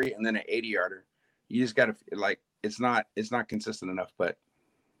 -3, and then an 80-yarder. You just got to, like, it's not consistent enough, but.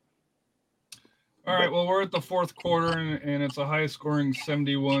 All right, well, we're at the fourth quarter, and it's a high-scoring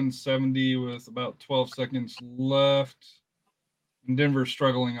 71-70 with about 12 seconds left. And Denver's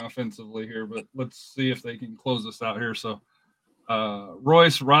struggling offensively here, but let's see if they can close this out here. So,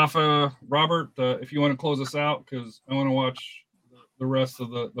 Royce, Rafa, Robert, if you want to close us out, because I want to watch the rest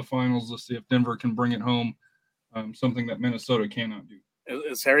of the finals to see if Denver can bring it home, something that Minnesota cannot do.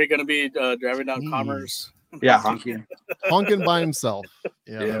 Is Harry going to be driving down Commerce? Yeah, honking by himself.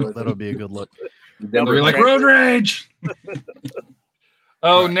 Yeah, that'll be a good look. They'll be like road rage.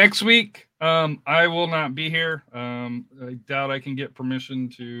 Next week, I will not be here. I doubt I can get permission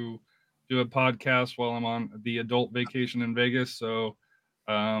to do a podcast while I'm on the adult vacation in Vegas. So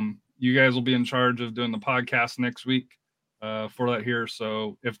you guys will be in charge of doing the podcast next week for that here.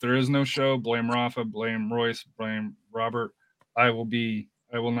 So if there is no show, blame Rafa, blame Royce, blame Robert. I will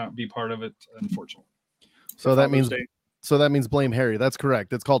not be part of it, unfortunately. So that means blame Harry. That's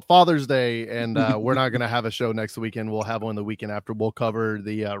correct. It's called Father's Day, and we're not going to have a show next weekend. We'll have one the weekend after. We'll cover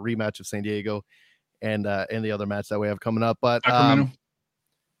the rematch of San Diego and the other match that we have coming up. But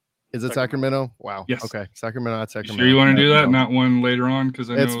is it Sacramento? Wow. Yes. Okay. Sacramento. That's Sacramento. Sure you want to do that? Not one later on, because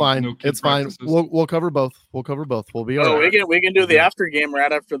it's fine. No, it's fine. We'll cover both. We'll be all right. We can do the after game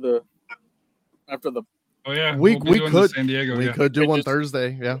right after the. Oh yeah. We could. San Diego. We could do one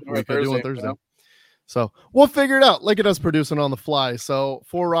Thursday. Yeah. We could do one Thursday. Yeah. So we'll figure it out. Look at us producing on the fly. So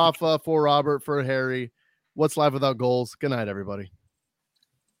for Rafa, for Robert, for Harry, what's life without goals? Good night, everybody.